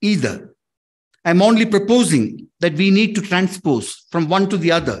either. I'm only proposing that we need to transpose from one to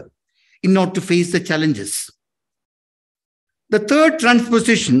the other in order to face the challenges. The third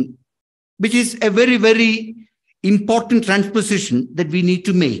transposition, which is a very, very important transposition that we need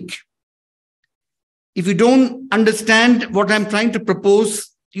to make. If you don't understand what I'm trying to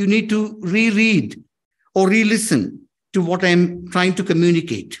propose, you need to reread or re-listen to what I'm trying to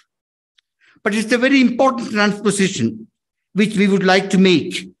communicate. But it's a very important transposition which we would like to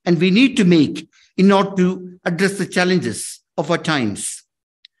make and we need to make in order to address the challenges of our times.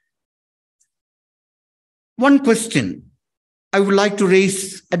 One question I would like to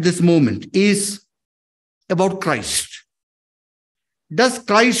raise at this moment is about Christ. Does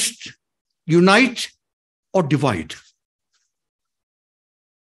Christ unite or divide?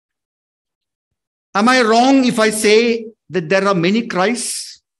 Am I wrong if I say that there are many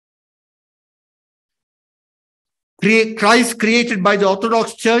Christs? Christ created by the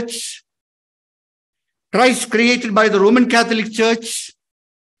Orthodox Church, Christ created by the Roman Catholic Church,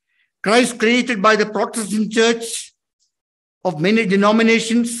 Christ created by the Protestant Church of many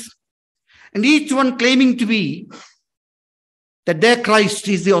denominations, and each one claiming to be that their Christ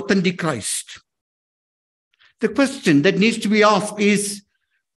is the authentic Christ. The question that needs to be asked is,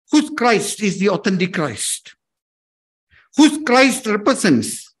 whose Christ is the authentic Christ? Whose Christ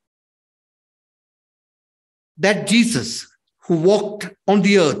represents that Jesus who walked on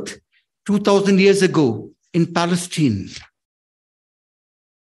the earth 2,000 years ago in Palestine?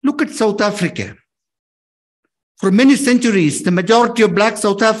 Look at South Africa. For many centuries, the majority of Black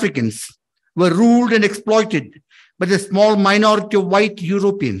South Africans were ruled and exploited by the small minority of white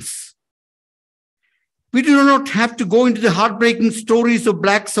Europeans. We do not have to go into the heartbreaking stories of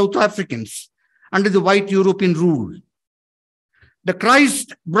Black South Africans under the white European rule. The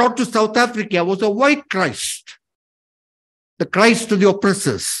Christ brought to South Africa was a white Christ, the Christ of the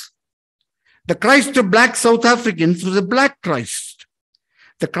oppressors. The Christ of Black South Africans was a Black Christ,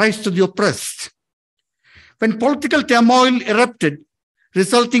 the Christ of the oppressed. When political turmoil erupted,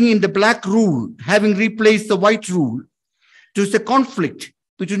 resulting in the Black rule having replaced the white rule, it was a conflict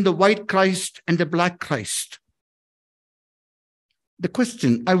between the white Christ and the Black Christ. The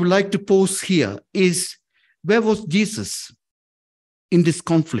question I would like to pose here is, where was Jesus in this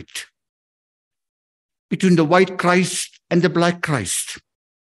conflict between the white Christ and the Black Christ,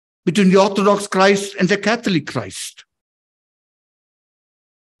 between the Orthodox Christ and the Catholic Christ?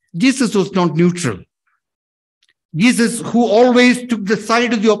 Jesus was not neutral. Jesus, who always took the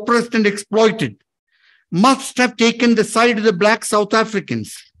side of the oppressed and exploited, must have taken the side of the Black South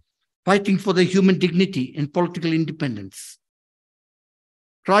Africans, fighting for their human dignity and political independence.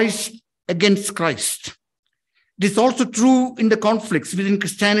 Christ against Christ. It is also true in the conflicts within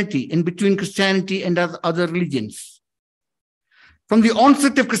Christianity and between Christianity and other religions. From the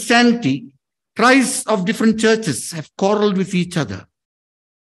onset of Christianity, Christs of different churches have quarreled with each other.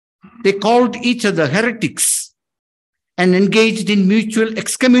 They called each other heretics and engaged in mutual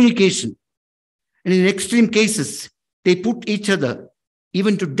excommunication. And in extreme cases, they put each other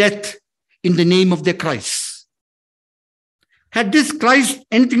even to death in the name of their Christ. Had this Christ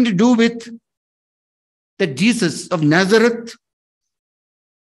anything to do with that Jesus of Nazareth?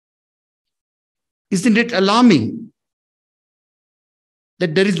 Isn't it alarming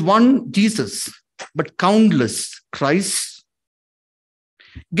that there is one Jesus, but countless Christs?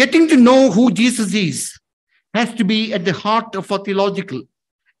 Getting to know who Jesus is has to be at the heart of our theological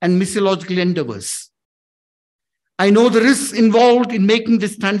and missiological endeavors. I know the risks involved in making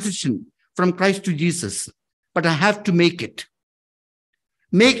this transition from Christ to Jesus, but I have to make it.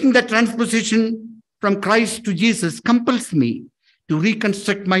 Making the transposition from Christ to Jesus compels me to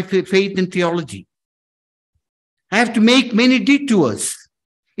reconstruct my faith and theology. I have to make many detours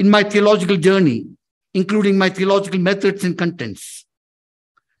in my theological journey, including my theological methods and contents.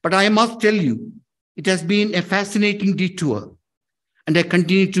 But I must tell you, it has been a fascinating detour, and I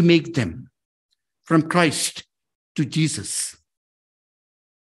continue to make them from Christ to Jesus.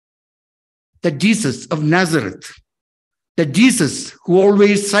 The Jesus of Nazareth, the Jesus who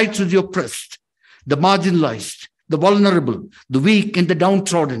always sides with the oppressed, the marginalized, the vulnerable, the weak, and the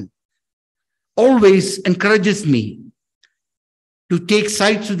downtrodden, always encourages me to take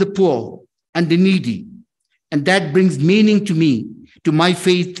sides with the poor and the needy. And that brings meaning to me, to my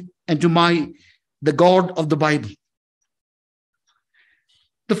faith, and to the God of the Bible.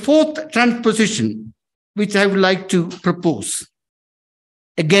 The fourth transposition, which I would like to propose,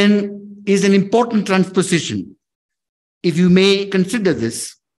 again, is an important transposition, if you may consider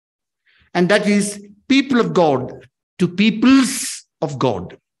this, and that is people of God to peoples of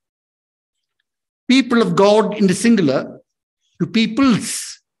God. People of God in the singular to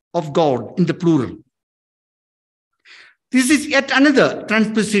peoples of God in the plural. This is yet another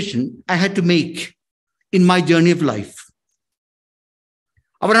transposition I had to make in my journey of life.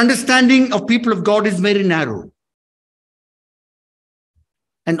 Our understanding of people of God is very narrow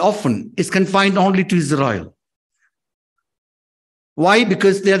and often is confined only to Israel. Why?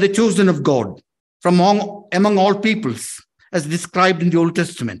 Because they are the chosen of God from among all peoples, as described in the Old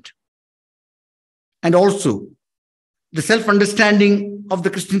Testament. And also the self-understanding of the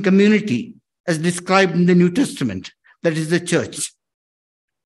Christian community as described in the New Testament, that is the church.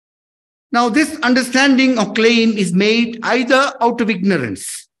 Now, this understanding or claim is made either out of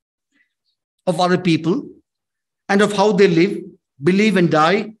ignorance of other people and of how they live, believe, and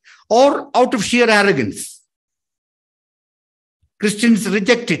die, or out of sheer arrogance. Christians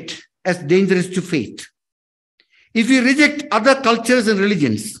reject it as dangerous to faith. If we reject other cultures and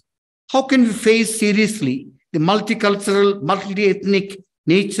religions, how can we face seriously the multicultural, multi-ethnic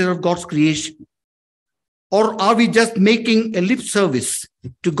nature of God's creation? Or are we just making a lip service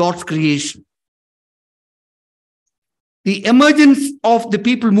to God's creation? The emergence of the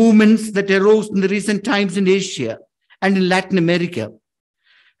people movements that arose in the recent times in Asia and in Latin America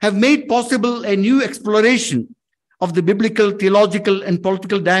have made possible a new exploration of the biblical, theological, and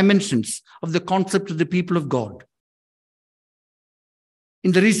political dimensions of the concept of the people of God.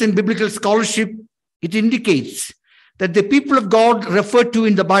 In the recent biblical scholarship, it indicates that the people of God referred to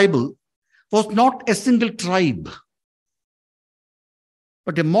in the Bible was not a single tribe,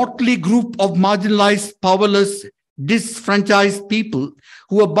 but a motley group of marginalized, powerless, disfranchised people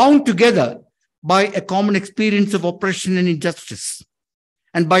who were bound together by a common experience of oppression and injustice,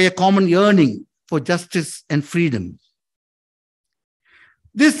 and by a common yearning for justice and freedom.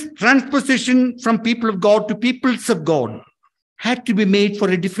 This transposition from people of God to peoples of God had to be made for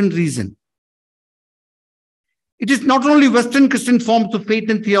a different reason. It is not only Western Christian forms of faith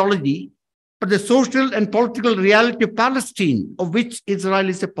and theology, but the social and political reality of Palestine, of which Israel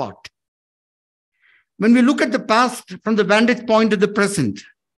is a part. When we look at the past from the vantage point of the present,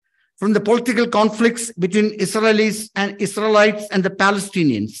 from the political conflicts between Israelis and Israelites and the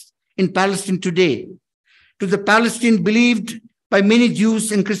Palestinians in Palestine today, to the Palestine believed by many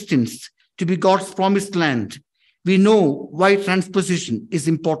Jews and Christians to be God's promised land, we know why transposition is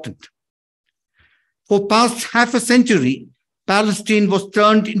important. For past half a century, Palestine was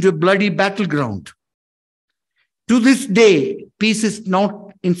turned into a bloody battleground. To this day, peace is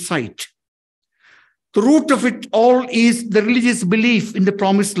not in sight. The root of it all is the religious belief in the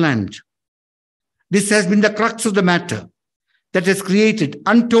promised land. This has been the crux of the matter that has created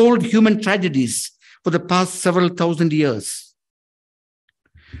untold human tragedies for the past several thousand years.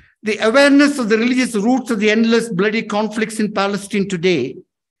 The awareness of the religious roots of the endless bloody conflicts in Palestine today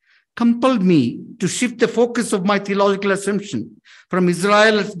compelled me to shift the focus of my theological assumption from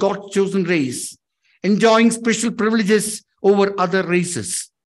Israel as God's chosen race, enjoying special privileges over other races.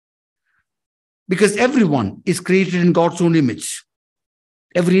 Because everyone is created in God's own image.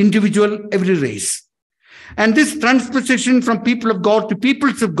 Every individual, every race. And this transposition from people of God to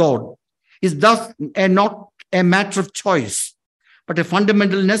peoples of God is thus not a matter of choice, but a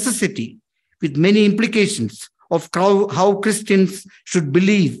fundamental necessity with many implications of how Christians should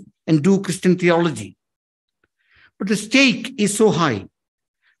believe and do Christian theology. But the stake is so high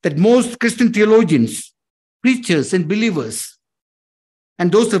that most Christian theologians, preachers and believers,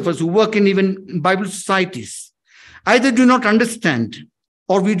 and those of us who work in even Bible societies, either do not understand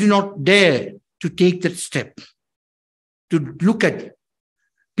or we do not dare to take that step, to look at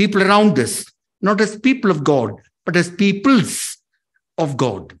people around us, not as people of God, but as peoples of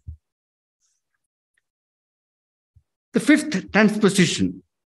God. The fifth transposition,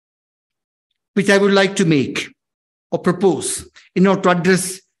 which I would like to make or propose in order to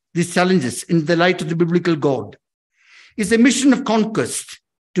address these challenges in the light of the biblical God, is a mission of conquest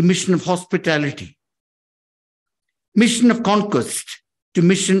to mission of hospitality. Mission of conquest to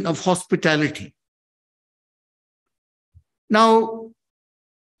mission of hospitality. Now,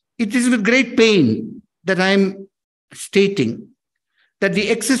 it is with great pain that I am stating that the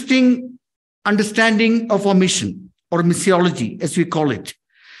existing understanding of our mission, or missiology, as we call it,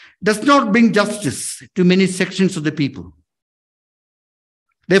 does not bring justice to many sections of the people.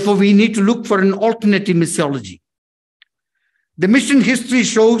 Therefore, we need to look for an alternative missiology. The mission history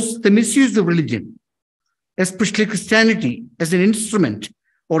shows the misuse of religion, especially Christianity, as an instrument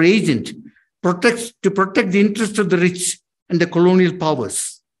or agent to protect the interests of the rich and the colonial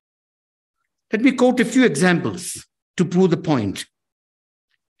powers. Let me quote a few examples to prove the point.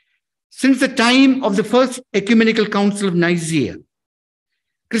 Since the time of the First Ecumenical Council of Nicaea,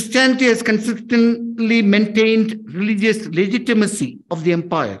 Christianity has consistently maintained religious legitimacy of the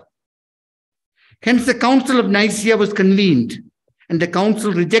empire. Hence, the Council of Nicaea was convened, and the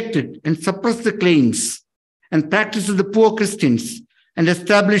council rejected and suppressed the claims and practices of the poor Christians and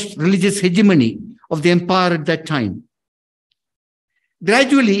established religious hegemony of the empire at that time.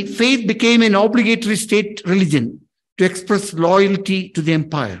 Gradually, faith became an obligatory state religion to express loyalty to the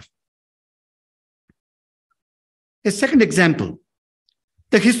empire. A second example,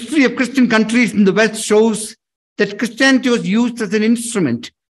 the history of Christian countries in the West shows that Christianity was used as an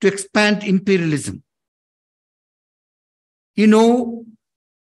instrument to expand imperialism. You know,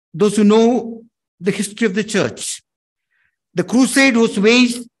 those who know the history of the church, the crusade was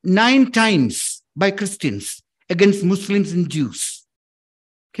waged 9 times by Christians against Muslims and Jews.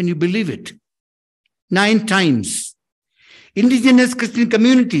 Can you believe it? 9 times. Indigenous Christian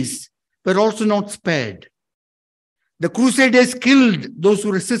communities were also not spared. The Crusaders killed those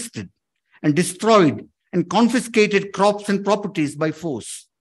who resisted and destroyed and confiscated crops and properties by force.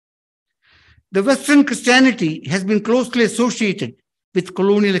 The Western Christianity has been closely associated with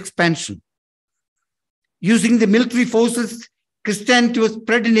colonial expansion. Using the military forces, Christianity was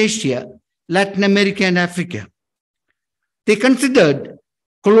spread in Asia, Latin America, and Africa. They considered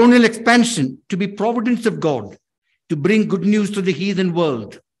colonial expansion to be providence of God to bring good news to the heathen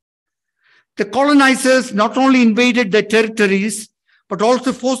world. The colonizers not only invaded their territories, but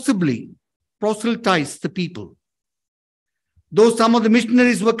also forcibly proselytized the people. Though some of the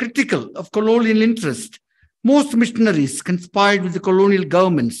missionaries were critical of colonial interest, most missionaries conspired with the colonial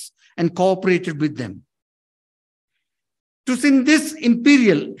governments and cooperated with them. It was in this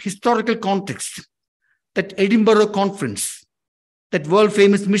imperial historical context that Edinburgh Conference, that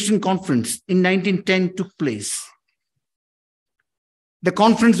world-famous mission conference in 1910 took place. The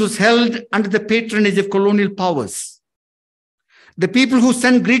conference was held under the patronage of colonial powers. The people who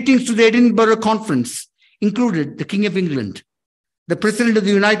sent greetings to the Edinburgh Conference included the King of England, the President of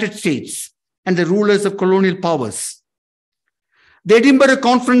the United States, and the rulers of colonial powers. The Edinburgh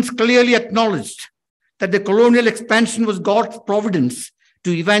Conference clearly acknowledged that the colonial expansion was God's providence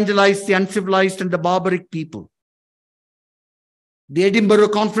to evangelize the uncivilized and the barbaric people. The Edinburgh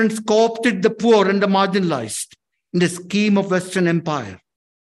Conference co-opted the poor and the marginalized in the scheme of Western Empire.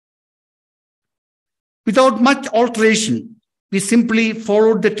 Without much alteration, we simply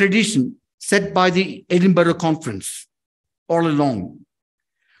followed the tradition set by the Edinburgh Conference all along.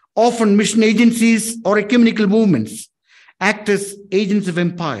 Often mission agencies or ecumenical movements act as agents of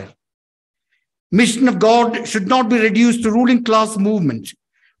empire. Mission of God should not be reduced to ruling class movement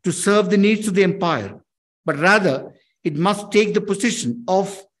to serve the needs of the empire, but rather it must take the position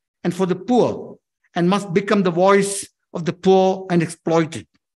of and for the poor and must become the voice of the poor and exploited.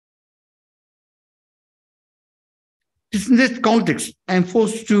 In this context, I am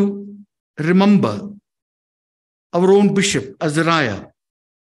forced to remember our own Bishop, Azariah,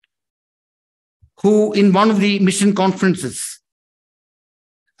 who in one of the mission conferences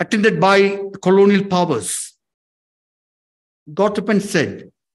attended by colonial powers, got up and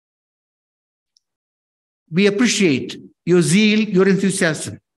said, "We appreciate your zeal, your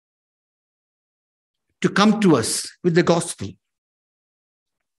enthusiasm to come to us with the gospel.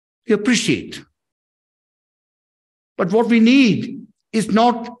 We appreciate. But what we need is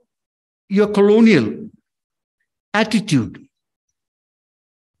not your colonial attitude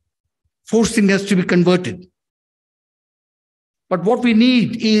forcing us to be converted. But what we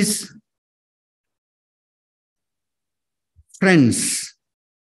need is friends.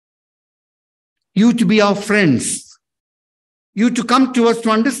 You to be our friends. You to come to us to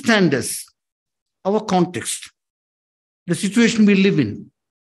understand us, our context, the situation we live in,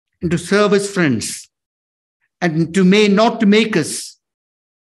 and to serve as friends, and not to make us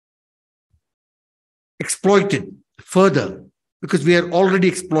exploited further, because we are already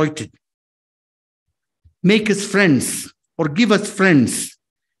exploited. Make us friends, or give us friends.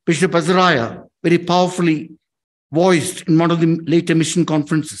 Bishop Azariah very powerfully voiced in one of the later mission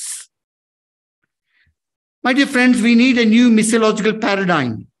conferences. My dear friends, we need a new missiological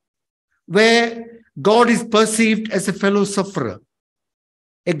paradigm where God is perceived as a fellow sufferer,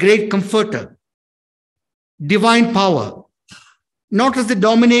 a great comforter, divine power, not as a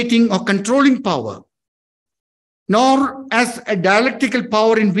dominating or controlling power, nor as a dialectical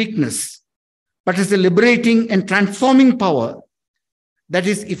power in weakness, but as a liberating and transforming power that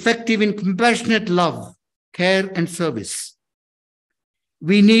is effective in compassionate love, care, and service.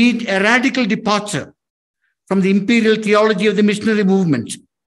 We need a radical departure from the imperial theology of the missionary movement,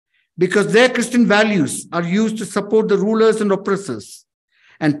 because their Christian values are used to support the rulers and oppressors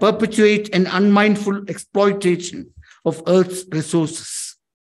and perpetuate an unmindful exploitation of Earth's resources.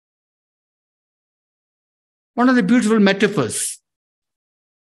 One of the beautiful metaphors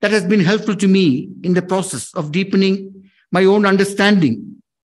that has been helpful to me in the process of deepening my own understanding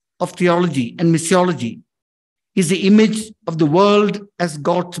of theology and missiology is the image of the world as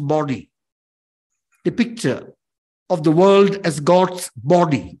God's body. The picture of the world as God's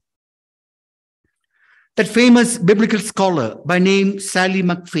body. That famous biblical scholar by name Sally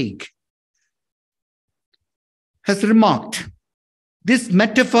McFaig has remarked, this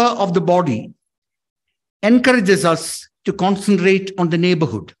metaphor of the body encourages us to concentrate on the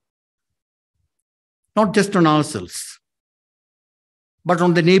neighborhood, not just on ourselves, but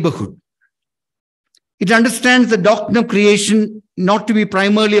on the neighborhood. It understands the doctrine of creation not to be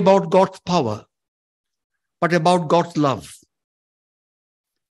primarily about God's power, but about God's love.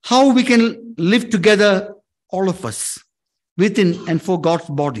 How we can live together, all of us, within and for God's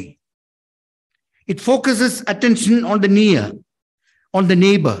body. It focuses attention on the near, on the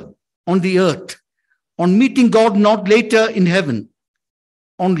neighbor, on the earth, on meeting God not later in heaven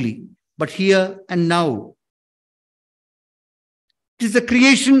only, but here and now. It is the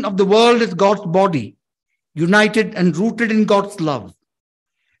creation of the world as God's body, united and rooted in God's love,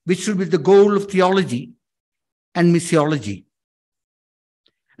 which should be the goal of theology and missiology.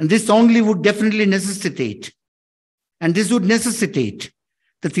 And this only would definitely necessitate,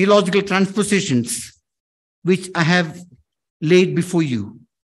 the theological transpositions which I have laid before you.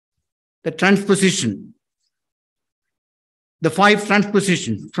 The transposition, the 5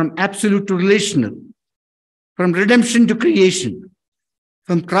 transpositions from absolute to relational, from redemption to creation,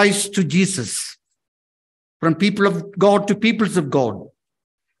 from Christ to Jesus, from people of God to peoples of God,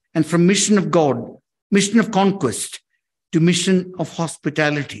 and from mission of God, mission of conquest, to mission of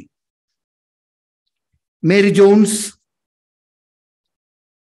hospitality. Mary Jones,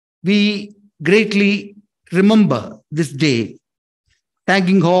 we greatly remember this day,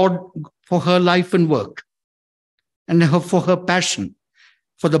 thanking God for her life and work, and for her passion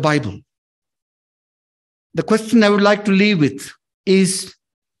for the Bible. The question I would like to leave with is,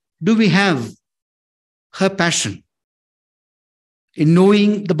 do we have her passion in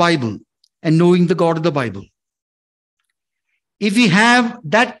knowing the Bible and knowing the God of the Bible? If we have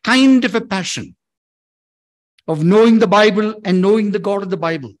that kind of a passion of knowing the Bible and knowing the God of the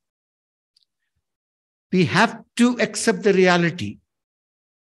Bible, we have to accept the reality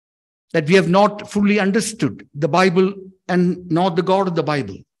that we have not fully understood the Bible and not the God of the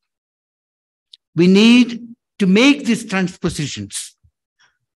Bible. We need to make these transpositions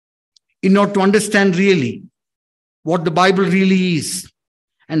in order to understand really what the Bible really is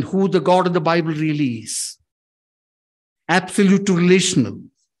and who the God of the Bible really is. Absolute to relational,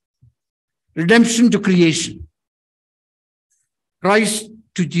 redemption to creation, Christ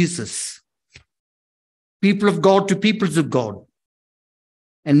to Jesus, people of God to peoples of God,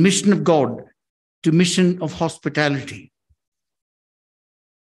 and mission of God to mission of hospitality.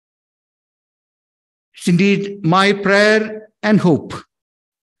 It's indeed my prayer and hope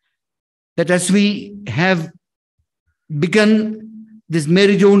that as we have begun this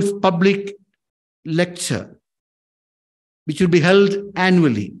Mary Jones public lecture, which will be held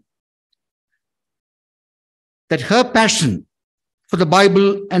annually, that her passion for the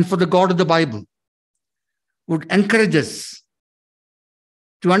Bible and for the God of the Bible would encourage us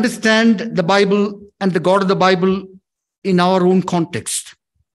to understand the Bible and the God of the Bible in our own context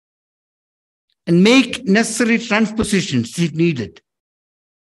and make necessary transpositions if needed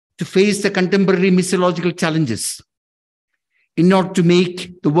to face the contemporary missiological challenges in order to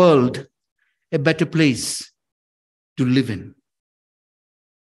make the world a better place to live in.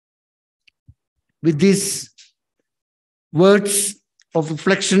 With these words of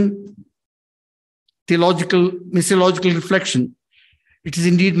reflection, theological, missiological reflection, it is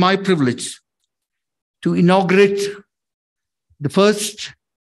indeed my privilege to inaugurate the first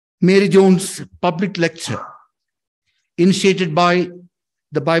Mary Jones public lecture initiated by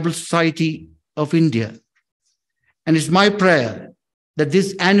the Bible Society of India. And it's my prayer that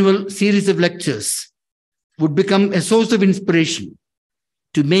this annual series of lectures would become a source of inspiration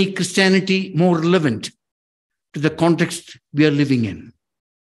to make Christianity more relevant to the context we are living in.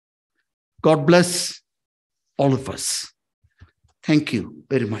 God bless all of us. Thank you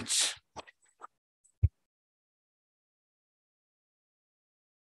very much.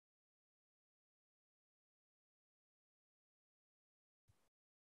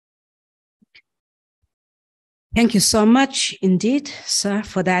 Thank you so much indeed, sir,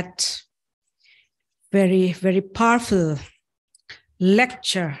 for that very, very powerful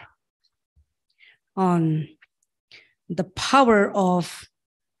lecture on the power of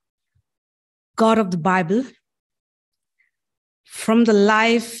God of the Bible from the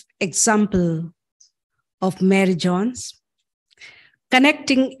life example of Mary Jones,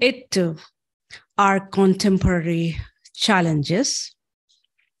 connecting it to our contemporary challenges,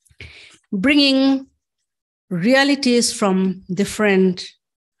 bringing realities from different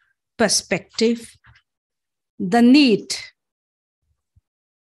perspectives, the need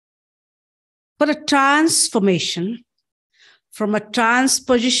for a transformation from a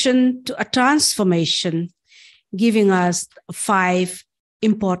transposition to a transformation, giving us 5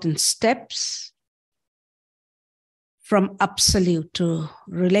 important steps from absolute to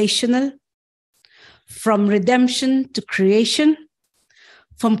relational, from redemption to creation,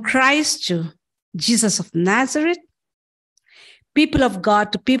 from Christ to Jesus of Nazareth, people of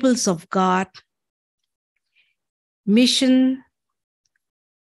God to peoples of God, mission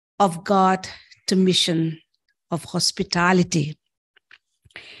of God to mission of hospitality.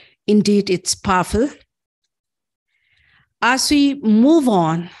 Indeed, it's powerful. As we move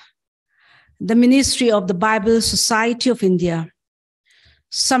on, the ministry of the Bible Society of India,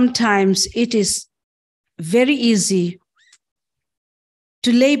 sometimes it is very easy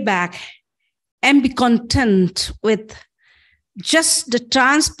to lay back and be content with just the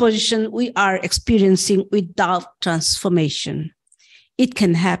transposition we are experiencing without transformation. It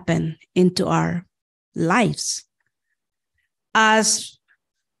can happen into our lives. As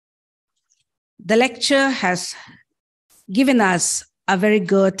the lecture has given us a very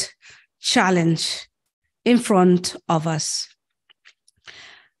good challenge in front of us,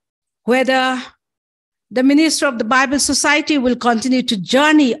 whether the minister of the Bible Society will continue to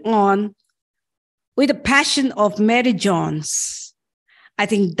journey on with the passion of Mary Jones, I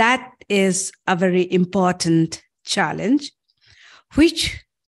think that is a very important challenge, which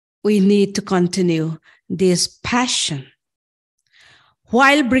we need to continue this passion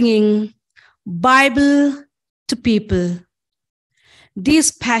while bringing Bible to people.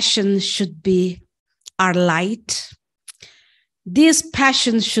 This passion should be our light. This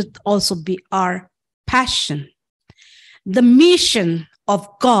passion should also be our passion. The mission of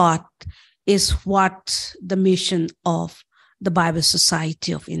God is what the mission of the Bible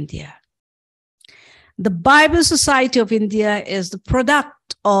Society of India. The Bible Society of India is the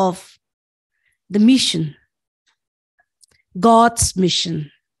product of the mission, God's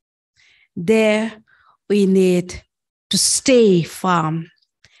mission. There we need to stay firm,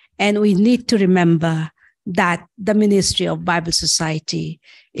 and we need to remember that the ministry of Bible Society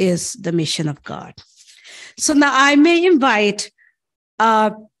is the mission of God. So now I may invite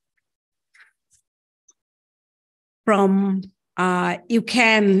you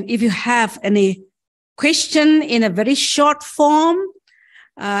can, if you have any question in a very short form,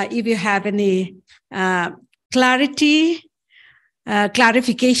 if you have any clarification,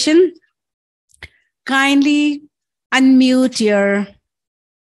 kindly unmute your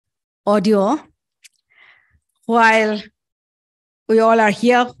audio while we all are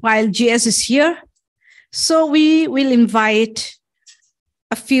here, while GS is here. So we will invite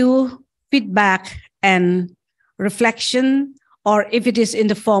a few feedback and reflection, or if it is in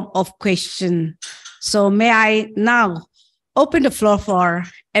the form of question. So may I now open the floor for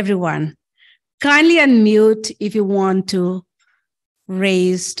everyone. Kindly unmute if you want to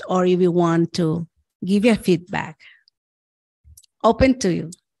raise or if you want to give your feedback. Open to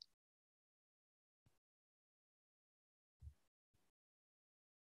you.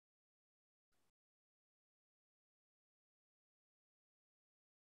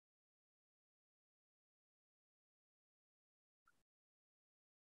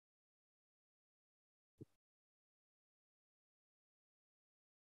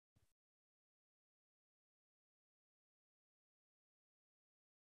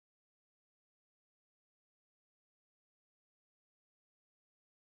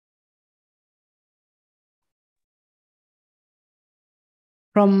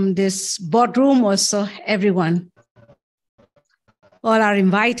 From this boardroom also, everyone, all are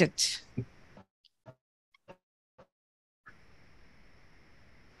invited. This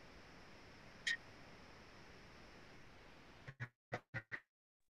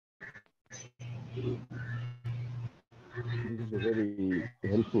is a very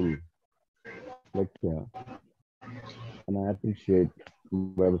helpful lecture, and I appreciate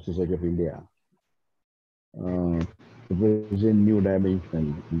Bible Society of India. It was a new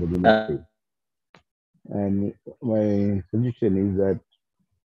dimension in the ministry. And my suggestion is that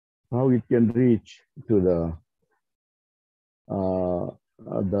how it can reach to the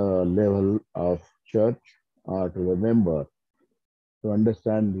level of church or to the member to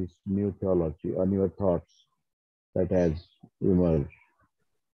understand this new theology or new thoughts that has emerged.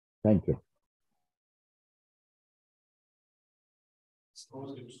 Thank you.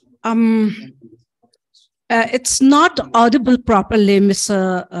 It's not audible properly,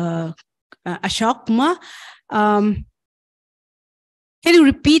 Mr. Ashok Kumar. Can you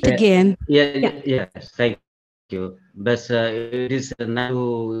repeat again? Yes, thank you. But it is now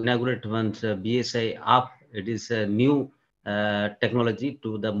to inaugurate once BSI app. It is a new technology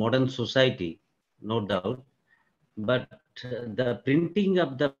to the modern society, no doubt. But the printing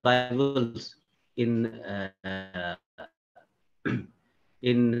of the Bibles in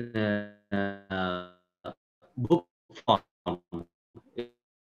book form, it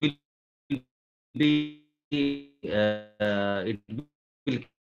will be it will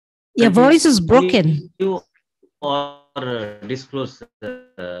Your voice is broken. Or disclose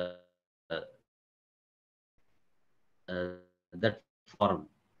that form.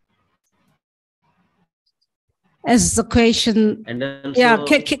 As the question, and also, yeah,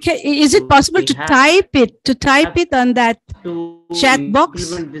 is it possible to type it on that chat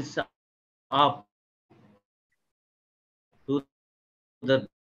box? Implement this up to the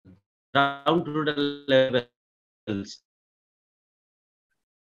down to the levels.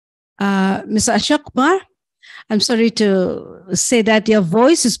 Mr. Ashok Kumar, I'm sorry to say that your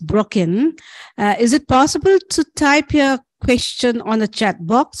voice is broken. Is it possible to type your question on the chat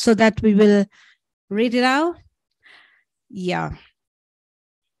box so that we will read it out? Yeah.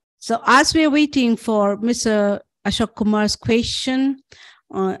 So as we are waiting for Mr. Ashok Kumar's question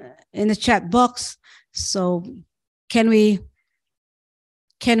in the chat box, so can we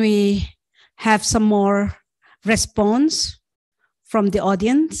have some more response from the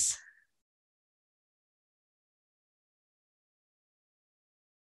audience?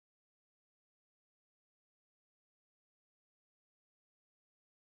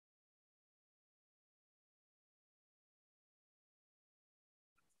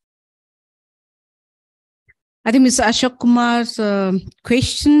 I think Mr. Ashok Kumar's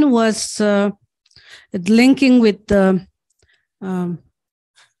question was linking with the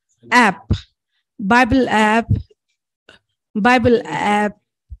Bible app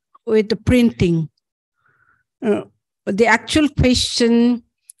with the printing. The actual question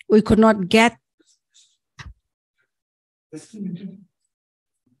we could not get.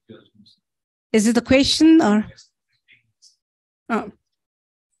 Is it the question or? Oh.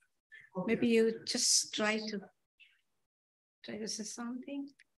 Maybe you just try to say something.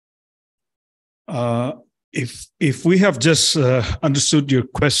 If we have just understood your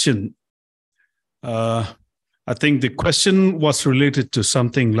question, I think the question was related to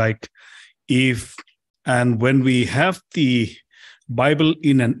something like if and when we have the Bible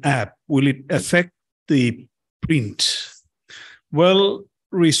in an app, will it affect the print? Well,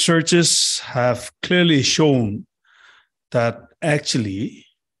 researchers have clearly shown that actually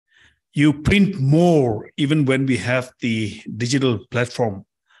you print more even when we have the digital platform.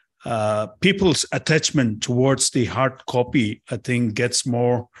 People's attachment towards the hard copy, I think, gets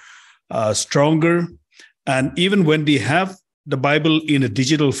more stronger. And even when they have the Bible in a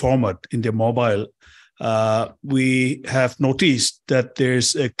digital format in their mobile, we have noticed that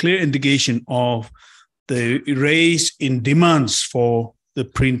there's a clear indication of the rise in demands for the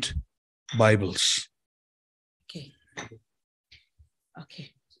print Bibles. Okay.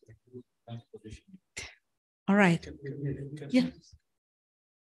 Okay. All right. Yeah.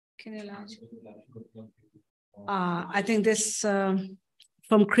 Can you allow? I think this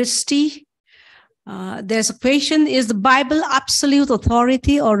from Christy. There's a question: is the Bible absolute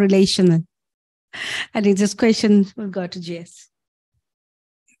authority or relational? I think this question will go to Jess.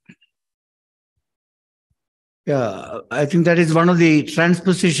 Yeah, I think that is one of the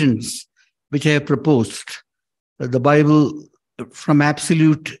transpositions which I have proposed. The Bible from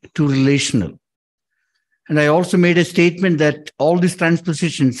absolute to relational. And I also made a statement that all these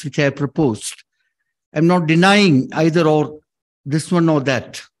transpositions which I have proposed, I'm not denying either or this one or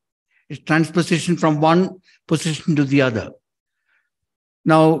that. It's transposition from one position to the other.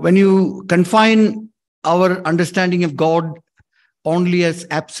 Now, when you confine our understanding of God only as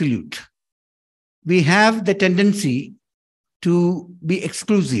absolute, we have the tendency to be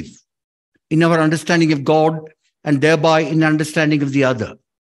exclusive in our understanding of God and thereby in understanding of the other.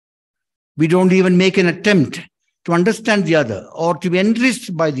 We don't even make an attempt to understand the other or to be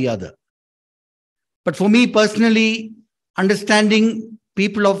enriched by the other. But for me personally, understanding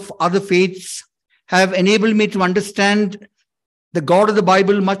people of other faiths have enabled me to understand the God of the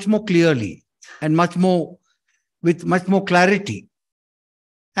Bible much more clearly and with much more clarity.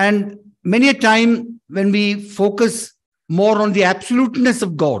 And many a time when we focus more on the absoluteness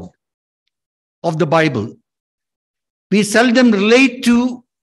of God, of the Bible, we seldom relate to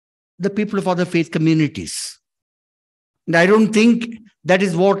the people of other faith communities. And I don't think that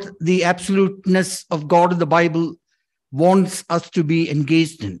is what the absoluteness of God of the Bible wants us to be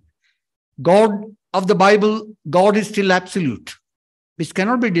engaged in. God of the Bible, God is still absolute, which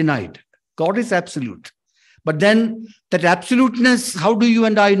cannot be denied. God is absolute. But then that absoluteness, how do you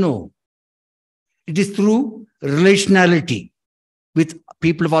and I know? It is through relationality with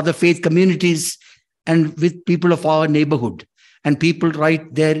people of other faith communities and with people of our neighborhood and people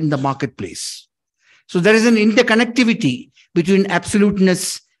right there in the marketplace. So there is an interconnectivity between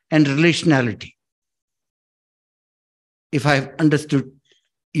absoluteness and relationality. If I've understood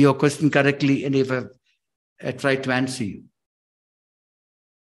your question correctly and if I've tried to answer you.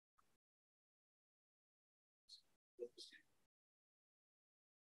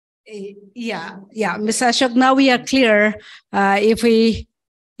 Yeah, Mr. Ashok, now we are clear. If we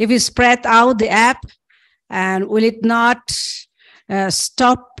spread out the app, and will it not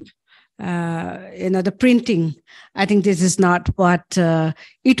stop the printing? I think this is not what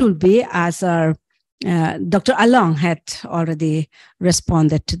it will be, as our Dr. Along had already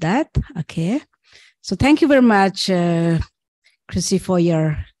responded to that. Okay, so thank you very much, Chrissy, for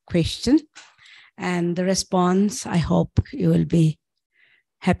your question and the response. I hope you will be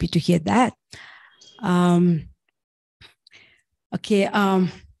happy to hear that. Okay,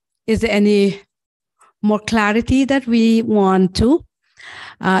 is there any more clarity that we want to?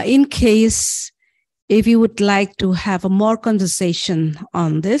 In case, if you would like to have a more conversation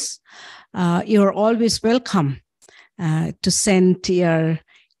on this, you're always welcome to send your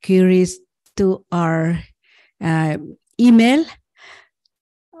queries to our email,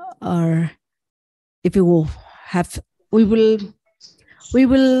 or if you will have, we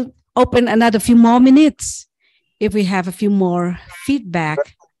will open another few more minutes if we have a few more feedback.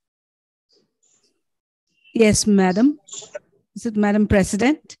 Yes, Madam. Is it Madam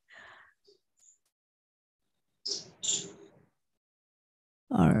President?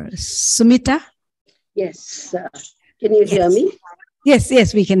 Or Sumita? Yes. Can you hear me?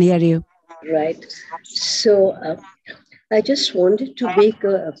 Yes, we can hear you. Right. So I just wanted to make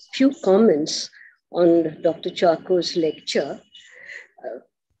a few comments on Dr. Chacko's lecture.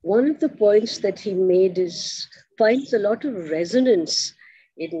 One of the points that he made finds a lot of resonance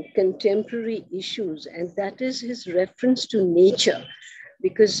in contemporary issues, and that is his reference to nature,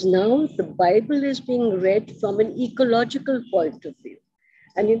 because now the Bible is being read from an ecological point of view.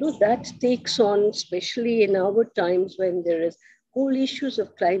 And that takes on, especially in our times when there is whole issues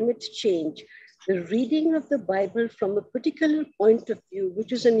of climate change, the reading of the Bible from a particular point of view,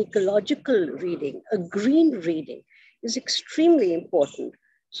 which is an ecological reading, a green reading, is extremely important.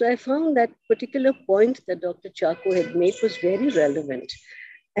 So I found that particular point that Dr. Chacko had made was very relevant.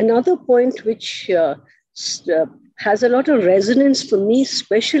 Another point which has a lot of resonance for me,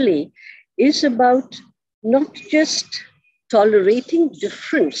 especially, is about not just tolerating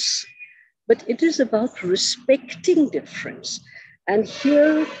difference, but it is about respecting difference. And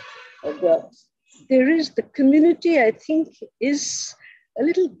here, there is the community, I think, is a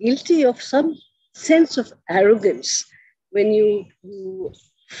little guilty of some sense of arrogance when you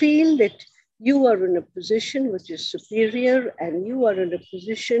feel that you are in a position which is superior and you are in a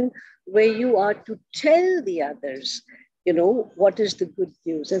position where you are to tell the others, what is the good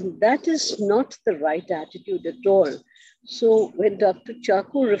news. And that is not the right attitude at all. So when Dr.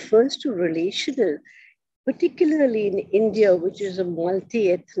 Chacko refers to relational, particularly in India, which is a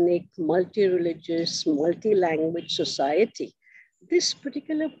multi-ethnic, multi-religious, multi-language society, this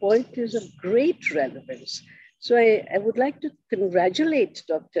particular point is of great relevance. So I would like to congratulate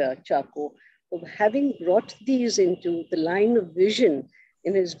Dr. Chacko for having brought these into the line of vision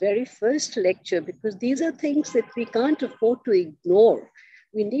in his very first lecture, because these are things that we can't afford to ignore.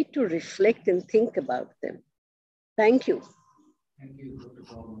 We need to reflect and think about them. Thank you. Thank you, Dr.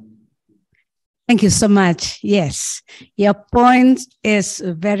 Paul. Thank you so much. Yes, your point is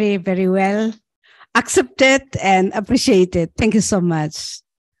very, very well accepted and appreciated. Thank you so much.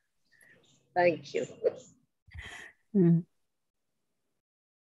 Thank you.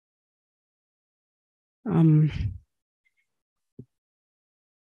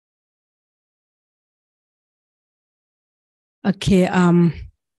 Okay.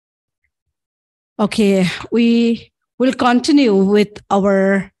 Okay, we will continue with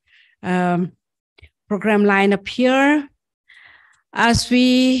our program lineup here. As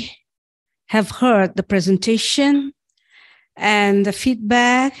we have heard the presentation and the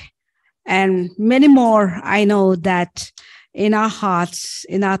feedback and many more, I know that in our hearts,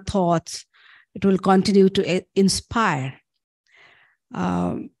 in our thoughts, it will continue to inspire.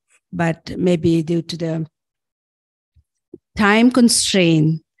 But maybe due to the time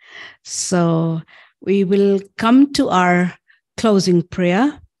constraint, so we will come to our closing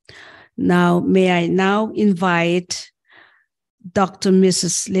prayer. Now, may I now invite Dr.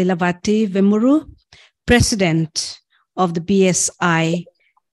 Mrs. Lilavati Vemuru, President of the BSI,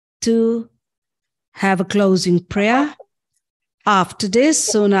 to have a closing prayer. After this,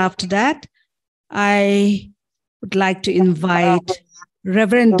 soon after that, I would like to invite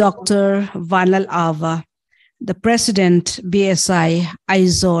Reverend Dr. Vanlal Ava, the President, BSI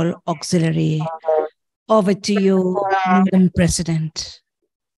Aizawl Auxiliary. Over to you, Madam President.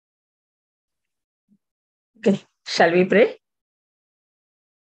 Okay, shall we pray?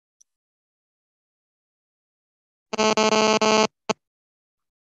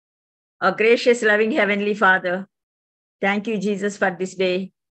 Our gracious, loving Heavenly Father, thank you, Jesus, for this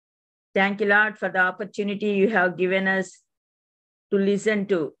day. Thank you, Lord, for the opportunity you have given us to listen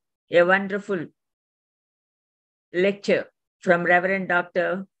to a wonderful lecture from Reverend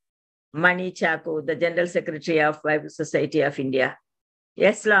Dr. Mani Chacko, the General Secretary of Bible Society of India.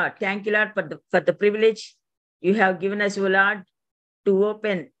 Yes, Lord. Thank you, Lord, for the privilege you have given us, O Lord, to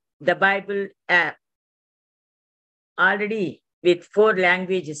open the Bible app already with 4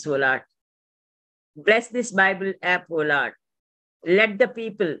 languages, O Lord. Bless this Bible app, O Lord. Let the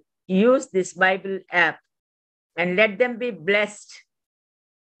people use this Bible app and let them be blessed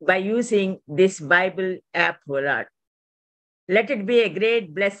by using this Bible app, O Lord. Let it be a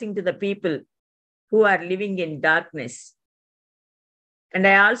great blessing to the people who are living in darkness. And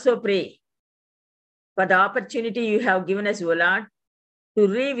I also pray for the opportunity you have given us, O Lord, to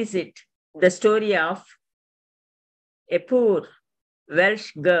revisit the story of a poor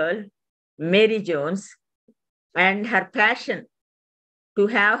Welsh girl, Mary Jones, and her passion to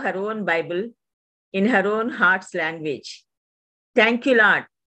have her own Bible in her own heart's language. Thank you, Lord,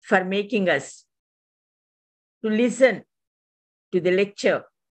 for making us to listen to the lecture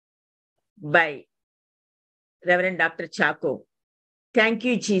by Reverend Dr. Chacko. Thank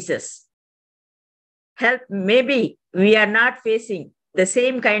you, Jesus. Help, maybe we are not facing the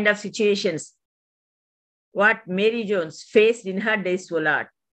same kind of situations what Mary Jones faced in her days, O Lord.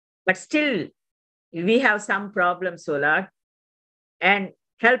 But still, we have some problems, O Lord. And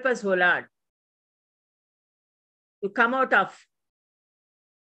help us, O Lord, to come out of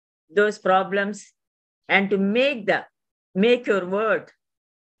those problems and to make your word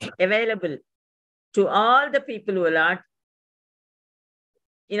available to all the people, O Lord,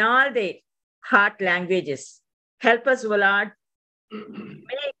 in all their heart languages. Help us, O Lord,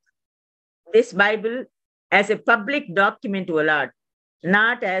 make this Bible as a public document, O Lord,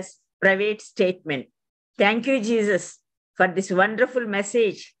 not as private statement. Thank you, Jesus, for this wonderful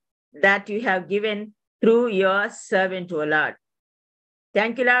message that you have given through your servant, O Lord.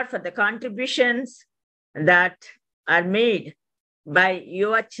 Thank you, Lord, for the contributions that are made by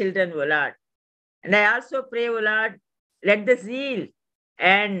your children, O Lord. And I also pray, O Lord, let the zeal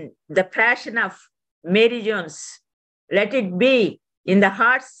and the passion of Mary Jones, let it be in the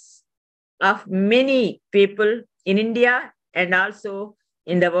hearts of many people in India and also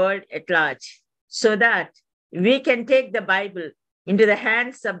in the world at large, so that we can take the Bible into the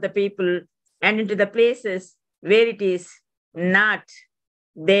hands of the people and into the places where it is not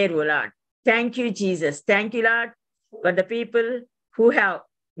there, O Lord. Thank you, Jesus. Thank you, Lord, for the people who have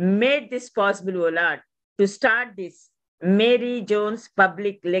made this possible, O Lord, to start this Mary Jones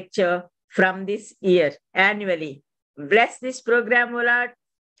public lecture from this year annually. Bless this program, O Lord.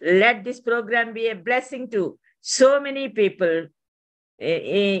 Let this program be a blessing to so many people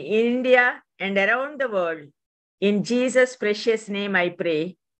in India and around the world. In Jesus' precious name, I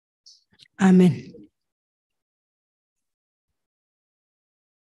pray. Amen.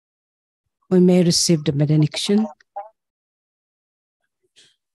 We may receive the benediction.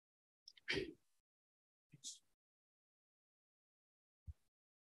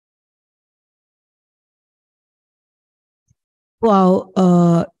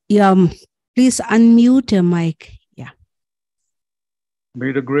 Wow. Please unmute your mic. Yeah.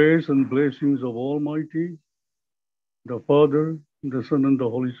 May the grace and blessings of Almighty, the Father, the Son, and the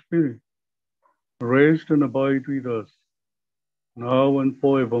Holy Spirit rest and abide with us now and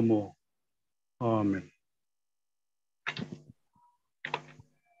forevermore. Amen.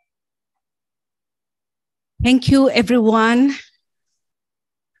 Thank you, everyone,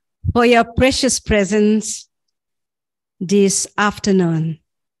 for your precious presence this afternoon.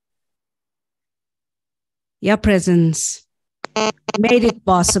 Your presence made it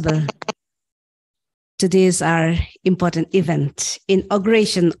possible. Today's our important event,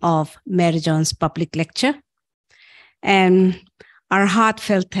 inauguration of Mary Jones public lecture. And our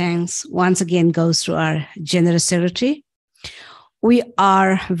heartfelt thanks once again goes to our General Secretary. We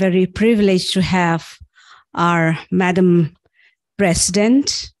are very privileged to have our Madam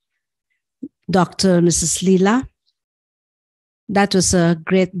President, Dr. Mrs. Leela. That was a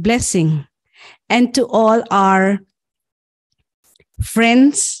great blessing. And to all our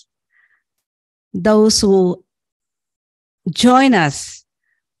friends, those who join us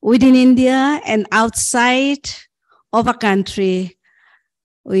within India and outside of our country,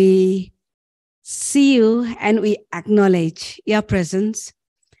 we see you and we acknowledge your presence.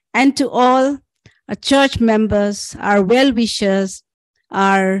 And to all our church members, our well-wishers,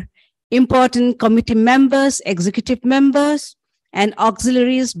 our important committee members, executive members, and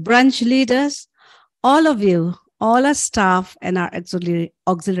auxiliaries, branch leaders, all of you, all our staff and our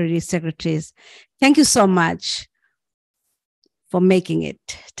auxiliary secretaries, thank you so much for making it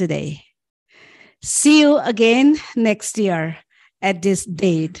today. See you again next year at this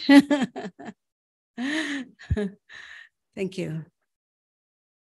date. Thank you.